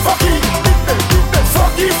looking fucky.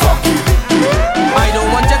 Fucky, fucky. I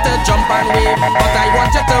don't want you to jump and wave, but I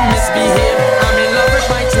want you to misbehave. I'm in love with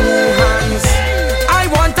my two hands. I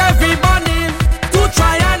want everybody to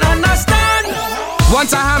try and understand.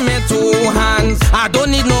 Once I have my two hands, I don't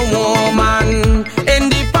need no woman. In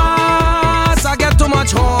the past, I get too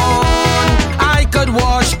much horn. I could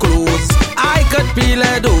wash clothes, I could peel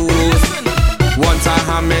a dose. Once I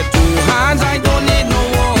have my two hands, I don't need no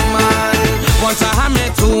woman. Once I have my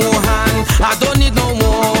two hands, I don't need no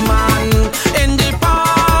woman. In the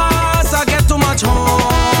past, I get too much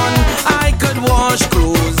horn. I could wash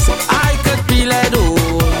clothes, I could peel a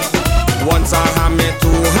dose. Once I have my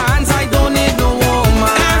two hands, I don't need no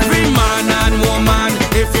woman. Every man and woman,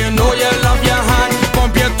 if you know you love your hand,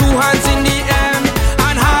 pump your two hands in the air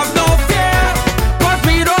and have no fear. But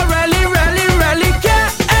we don't really, really, really care.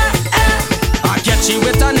 I get you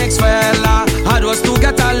with an ex-fella, I was to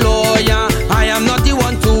get a lawyer. I am not the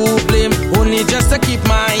one to blame, only just to keep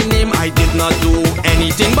my name. I did not do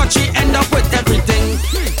anything, but she end up with everything.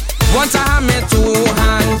 Once I have my two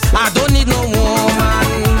hands, I don't need no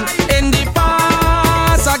woman.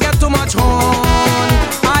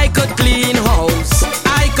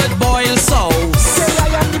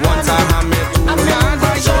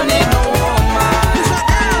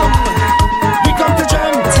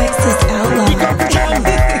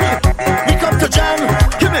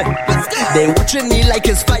 like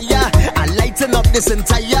it's fire. I lighten up this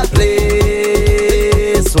entire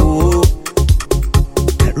place. Oh,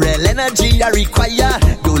 real energy I require.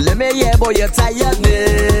 Don't let me hear about your tiredness.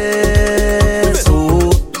 Oh,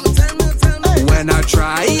 when I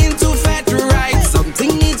trying to fet right,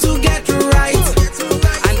 something needs to get right,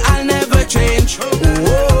 and I'll never change.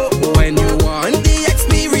 Oh, when you want the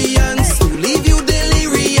experience to leave you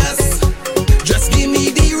delirious, just give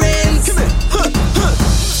me the reins.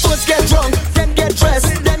 First get drunk, then get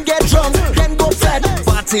dressed, then get drunk, then go fed.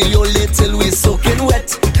 Party your little we soaking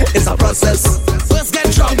wet. It's a process. First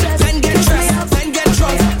get drunk, then get dressed, then get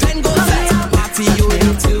drunk, then go fed. Party your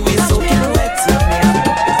little we soaking wet.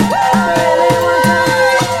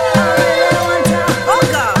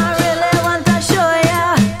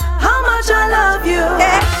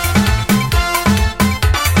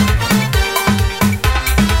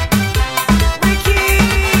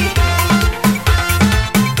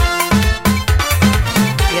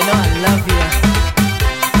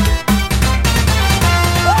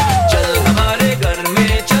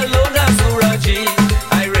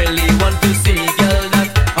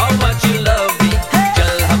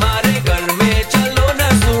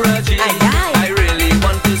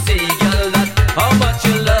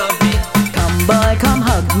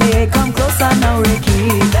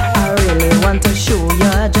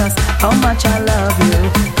 How much I love you.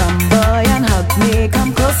 Come boy and hug me.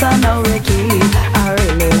 Come closer now, Ricky. I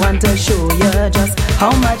really want to show you just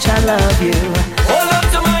how much I love you. Hold up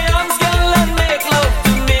to my arms, girl, and make love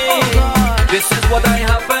to me. This is what I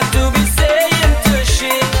happen to be saying to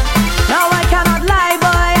she. Now I cannot lie,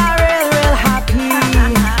 boy, I'm real happy.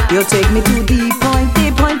 You take me to the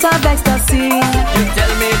point of ecstasy. You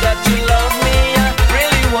tell me that you love me, I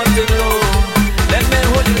really want to know. Let me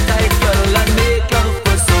hold you tight, girl, and make love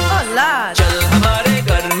for so. Oh Lord. Chal hamare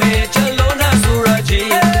ghar mein chalo na Suraji.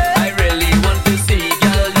 I really want to see,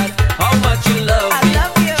 girl, that how much you love me.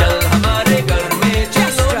 Chal hamare ghar mein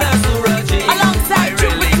chalo na Suraji. I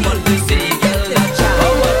really want to see, girl, that how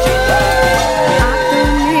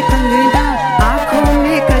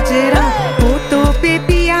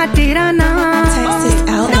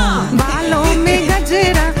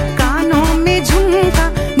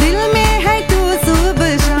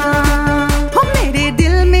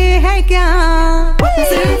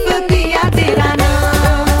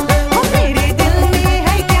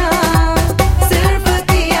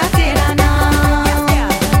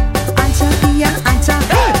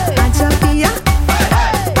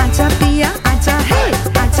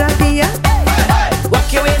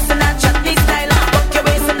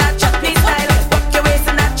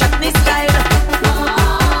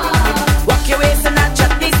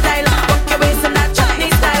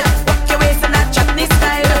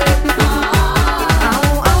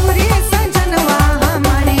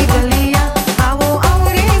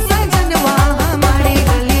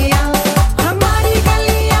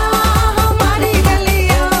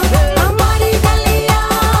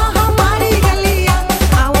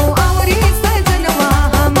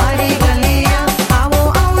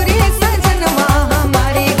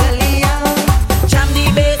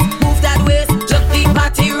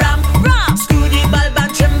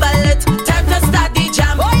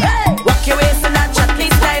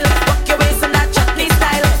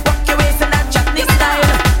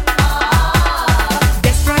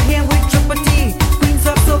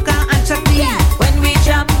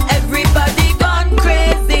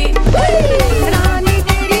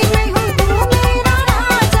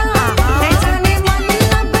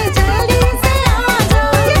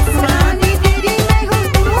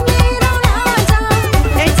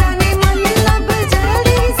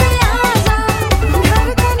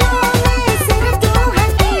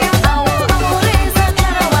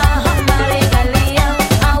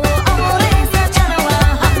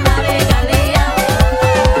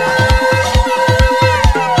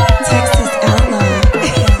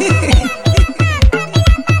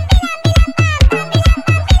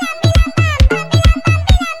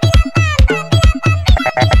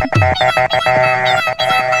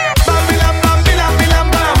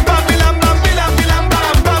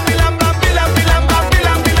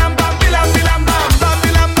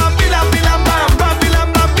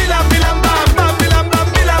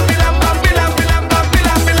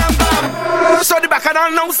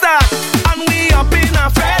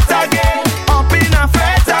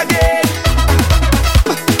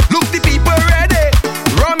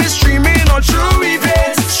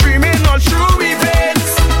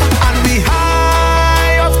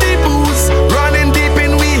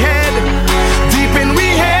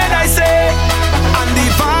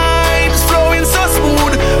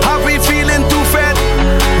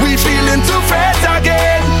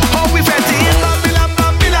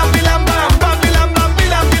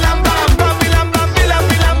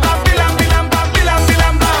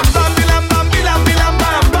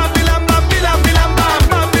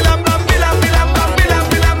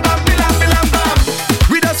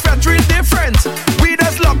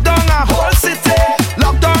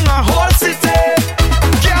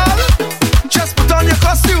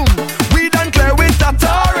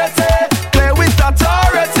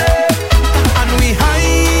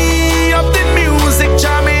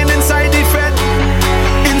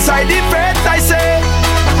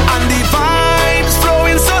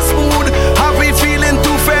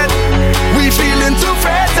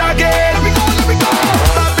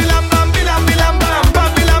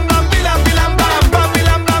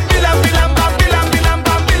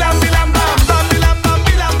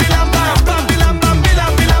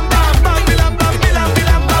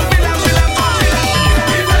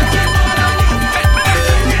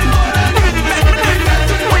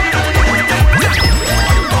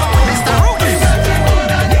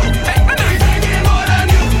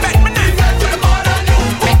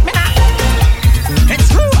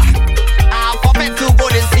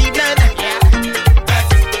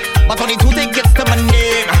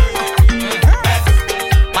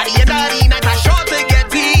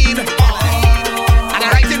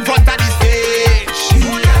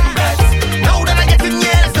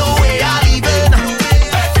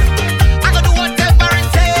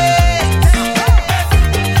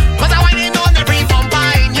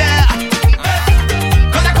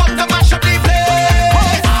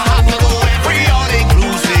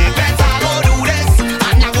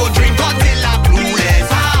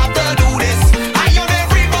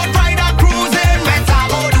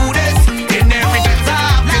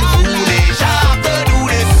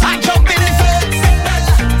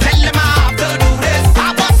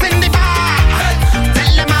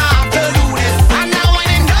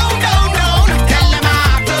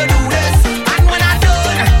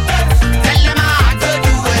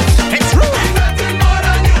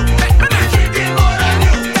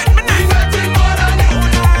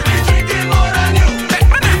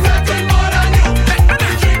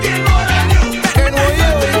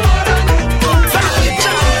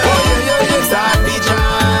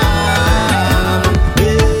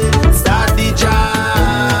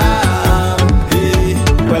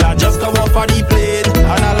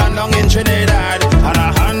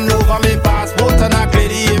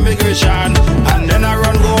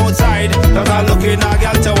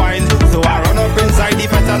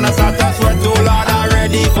and I start to sweat. Oh Lord, I'm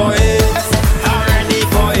ready for it. I'm ready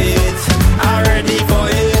for it. I'm ready for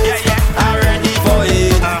it. I'm ready for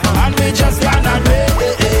it. And we just cannot wait.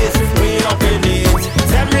 We up in it.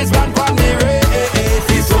 Them wristband from the race.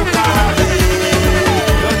 It's so carry.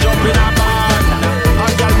 Don't jump in a man. A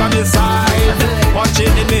girl by my side,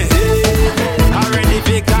 watching in me head. I'm ready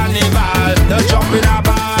for carnival. Don't jump in a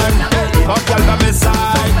man. A girl by my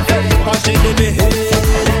side, watching in me head.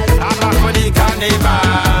 I'm back for the carnival.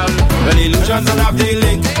 Well, illusions and a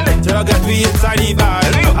feeling till get we inside the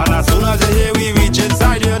van. And as soon as you hear we reach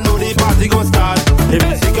inside, you know the party go start. If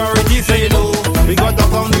the security say no, we got to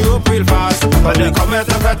come to up real fast. But they come at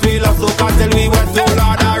the fat wheel of Soca till we went to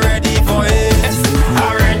Lord. I'm ready for it.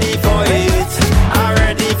 I'm ready for it. I'm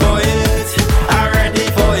ready for it. I'm ready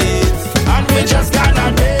for it. And we just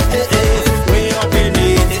cannot wait. We up in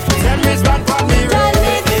it. Them wristband from the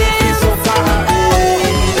race. It's so far.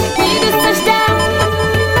 We just touched down.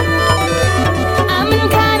 I'm in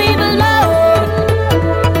carnival mode.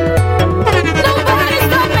 Nobody's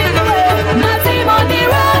stopping the road. My team on the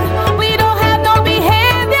road. We don't have no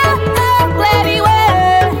behavior. Anyway,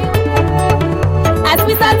 as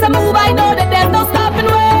we start to move, I know that there's no stopping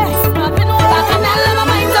way. Back and I love my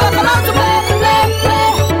mind, so I come out to play, play,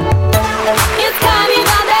 play. It's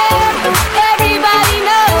carnival day. Everybody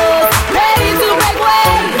knows. Ready to break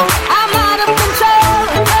away. I'm out of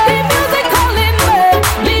control. The music calling me.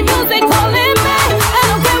 The music calling me. I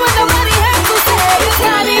don't care what nobody has to say. It's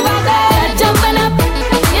carnival day. They're jumping up.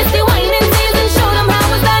 It's the whining season. Show them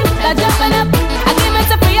how it's done. They're jumping up. I give it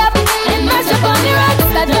to free up and mash up on the rocks.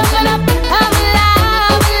 They're jumping up. I'm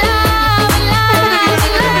alive, alive, alive,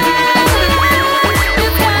 alive.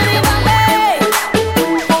 It's carnival day.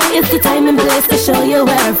 It's the time and place to show you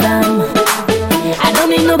where I'm from. I don't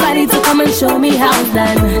need nobody to come and show me how it's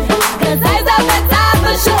done. Cause I's a better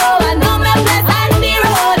for show. I know my place on the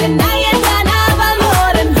road. And I ain't gonna have a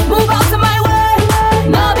load. And move out to my way.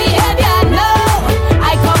 No behavior, no.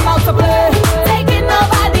 I come out to play. Taking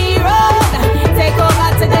over the road. Take over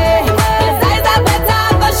today. Cause I's a better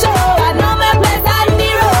for show. I know my place on the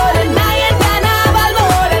road. And I ain't gonna have a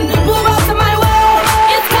load. And move out to my way.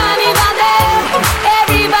 It's carnival day.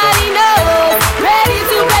 Everybody knows. Ready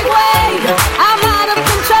to break away. I'm out of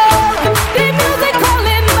control. The music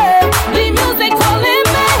calling me.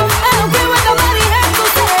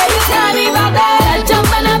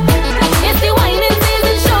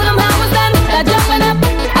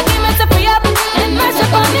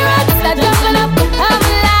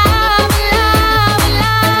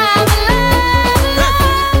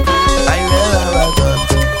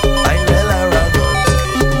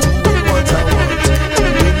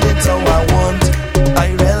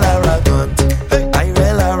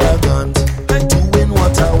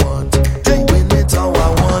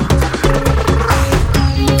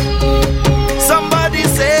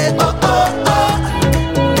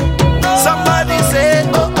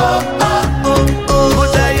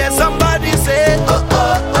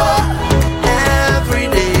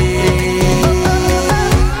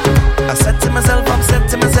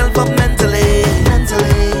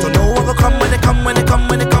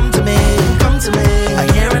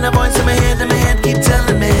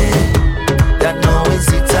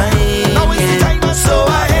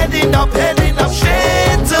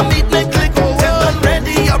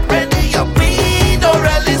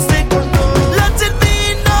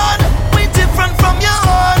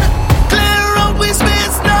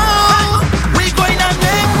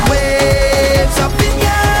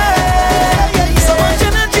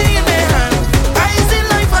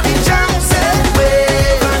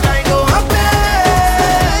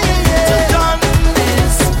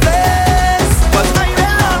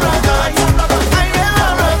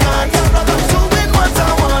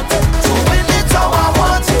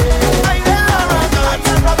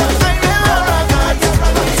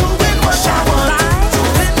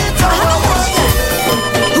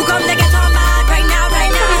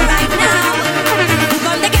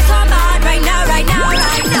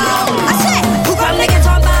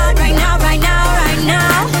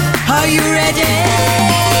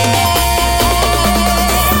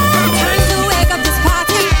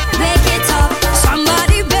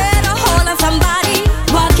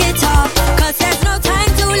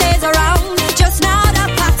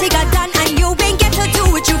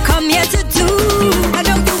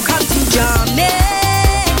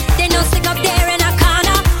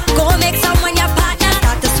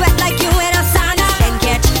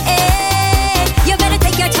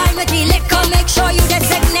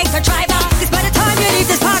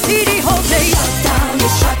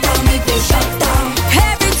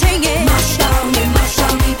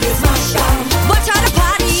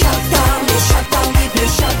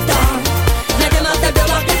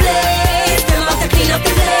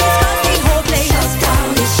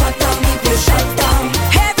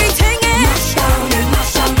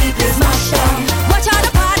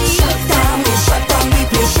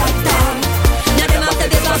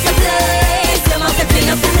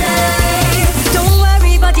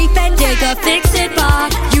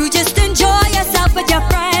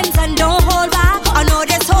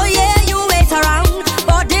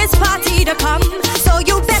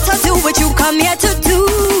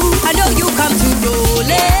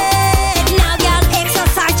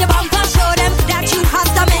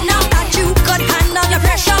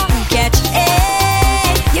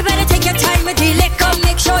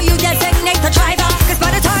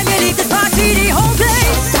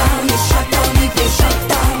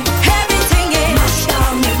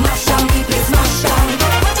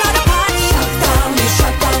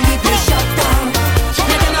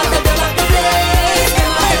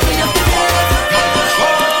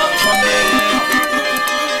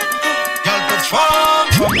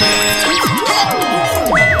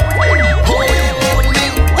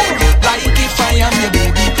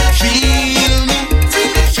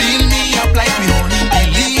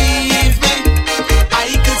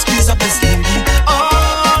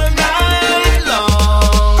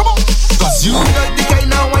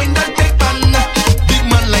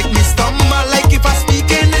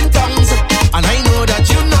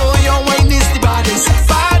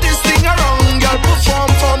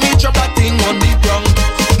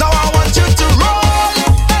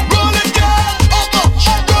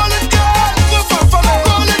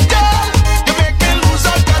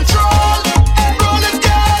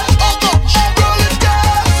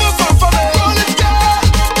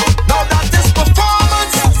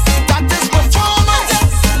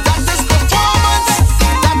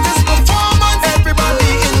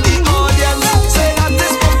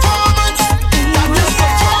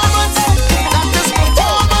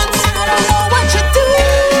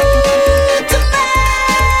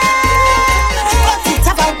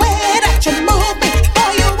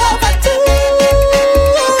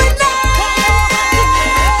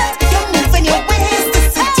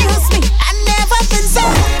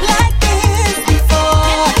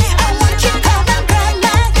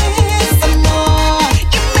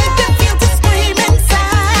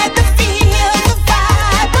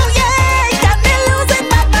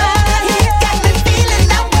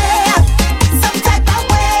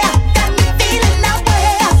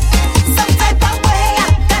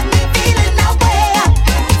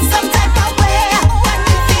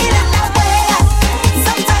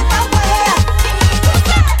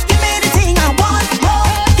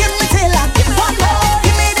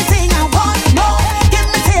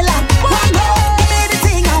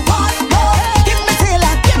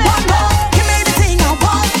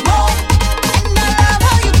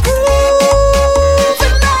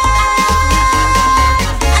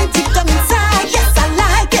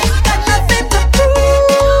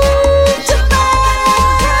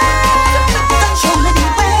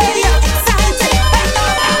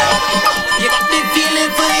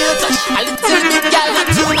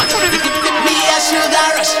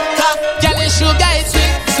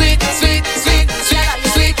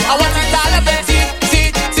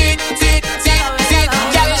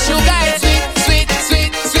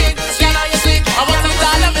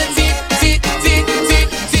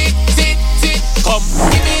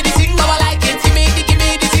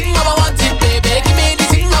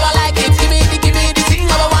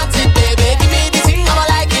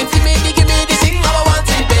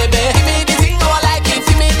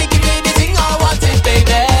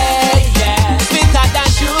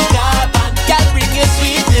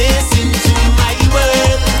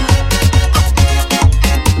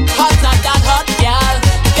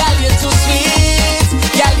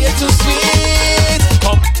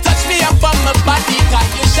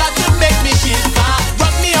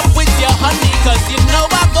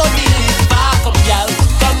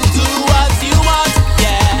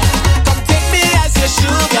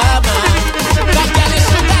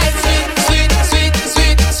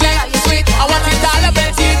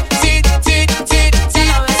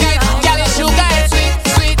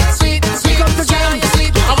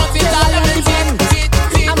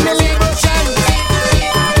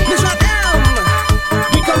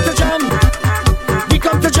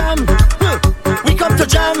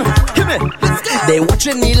 They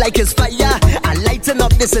watching me like it's fire. I lighten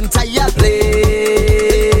up this entire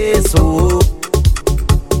place. Oh,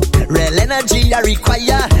 real energy I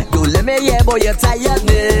require. Don't let me hear about your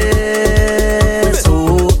tiredness.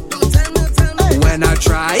 Oh, when I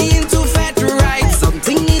trying to fet right,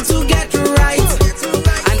 something needs to get right,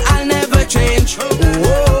 and I'll never change.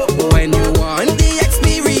 Oh, when you want the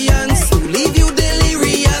experience to leave you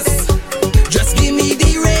delirious, just give me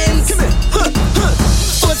the reins.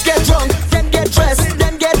 First get drunk, then get dressed,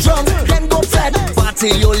 then get drunk, then go fed. Party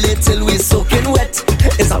your little we soaking wet.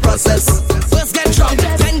 It's a process. First get drunk,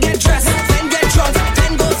 then get dressed, then get drunk,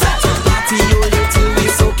 then go fed. Party your little we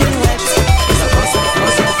soaking wet. It's a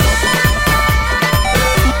process.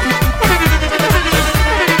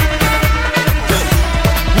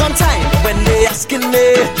 One time when they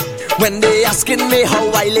asking me how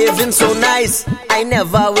I living so nice, I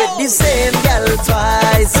never with the same girl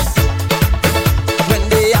twice. When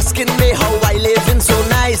they asking me how I living so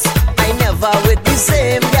nice, I never with the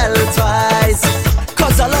same girl twice.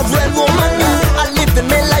 Cause I love real woman, I living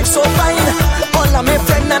my life so fine. All of my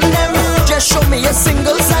friends and them just show me a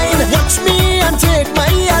single sign. Watch me and take my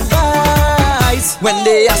advice. When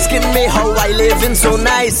they asking me how I living so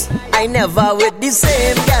nice, I never with the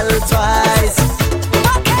same girl twice.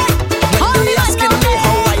 When they asking me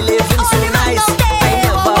how I living so nice, I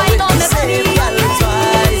never with the same girl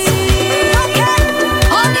twice.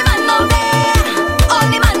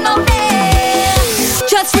 Only man out there,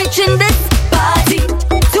 just reaching this party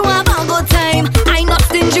to have a good time. I'm not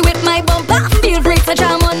stingy with my bumper, feel free to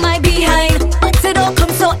jam on my behind. But it don't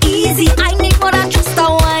come so easy, I need more than just a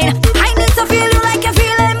wine. I need to feel you like you're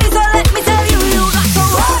feeling me, so let me tell you, you got to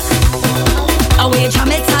work. Away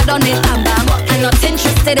jam it hard on it, bam bam. I'm not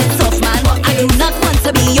interested in soft man, I do not want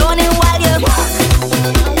to be yawning while you work.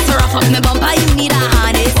 To rough up my bumper, you need a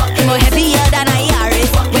harness. It's more heavier than I Yaris.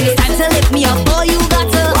 When it's time to lift me up, boy, you got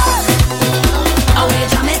to work. Away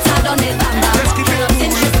jam it hard on it, bam bam. I'm not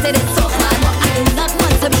interested in soft man, I do not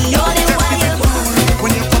want to be yawning while you work.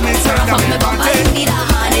 When you come inside, To rough up my bumper, you need a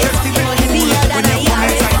harness. It's more heavier than I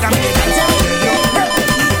Yaris.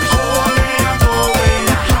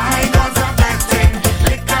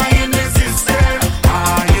 When it's time to lift me up,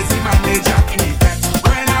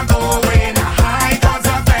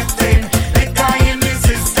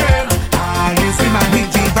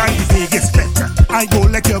 I go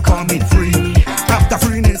let you call me free. After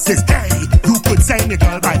freeness is gay, you could say me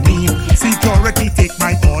girl by me. Security take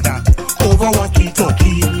my order over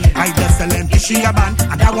walkie-talkie. I just tell them is she a band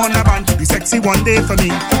and I want a band. Be sexy one day for me.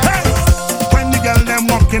 Hey! When the girl them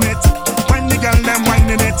walking it, when the girl them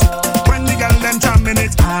whining it, when the girl them jamming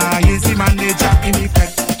it, I is the manager in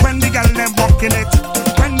effect. When the girl them walking it,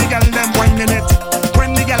 when the girl them whining it,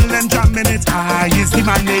 when the girl them jamming it, I is the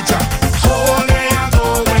manager. Hold it.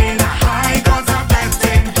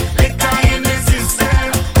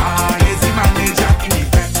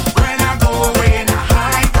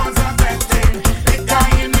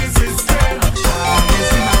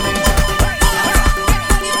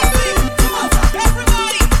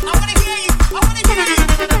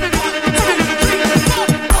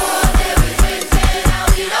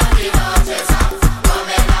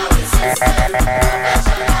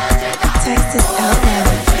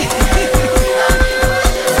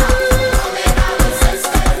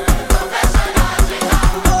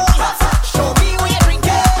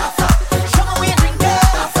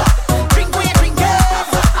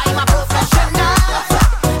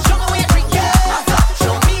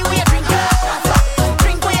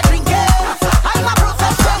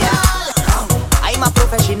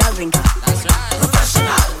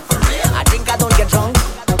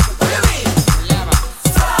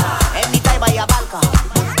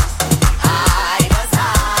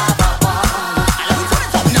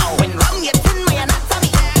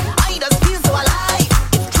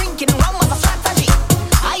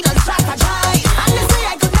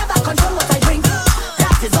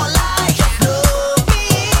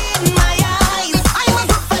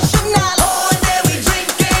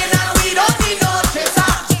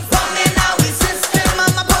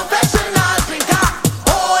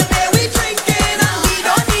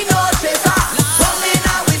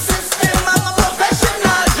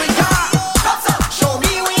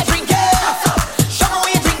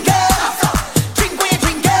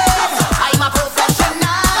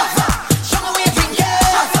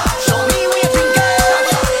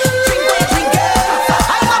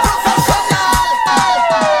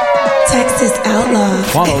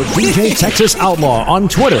 Follow DJ Texas Outlaw on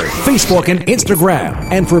Twitter, Facebook, and Instagram.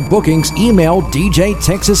 And for bookings, email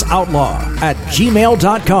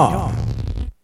DJTexasOutlaw@gmail.com.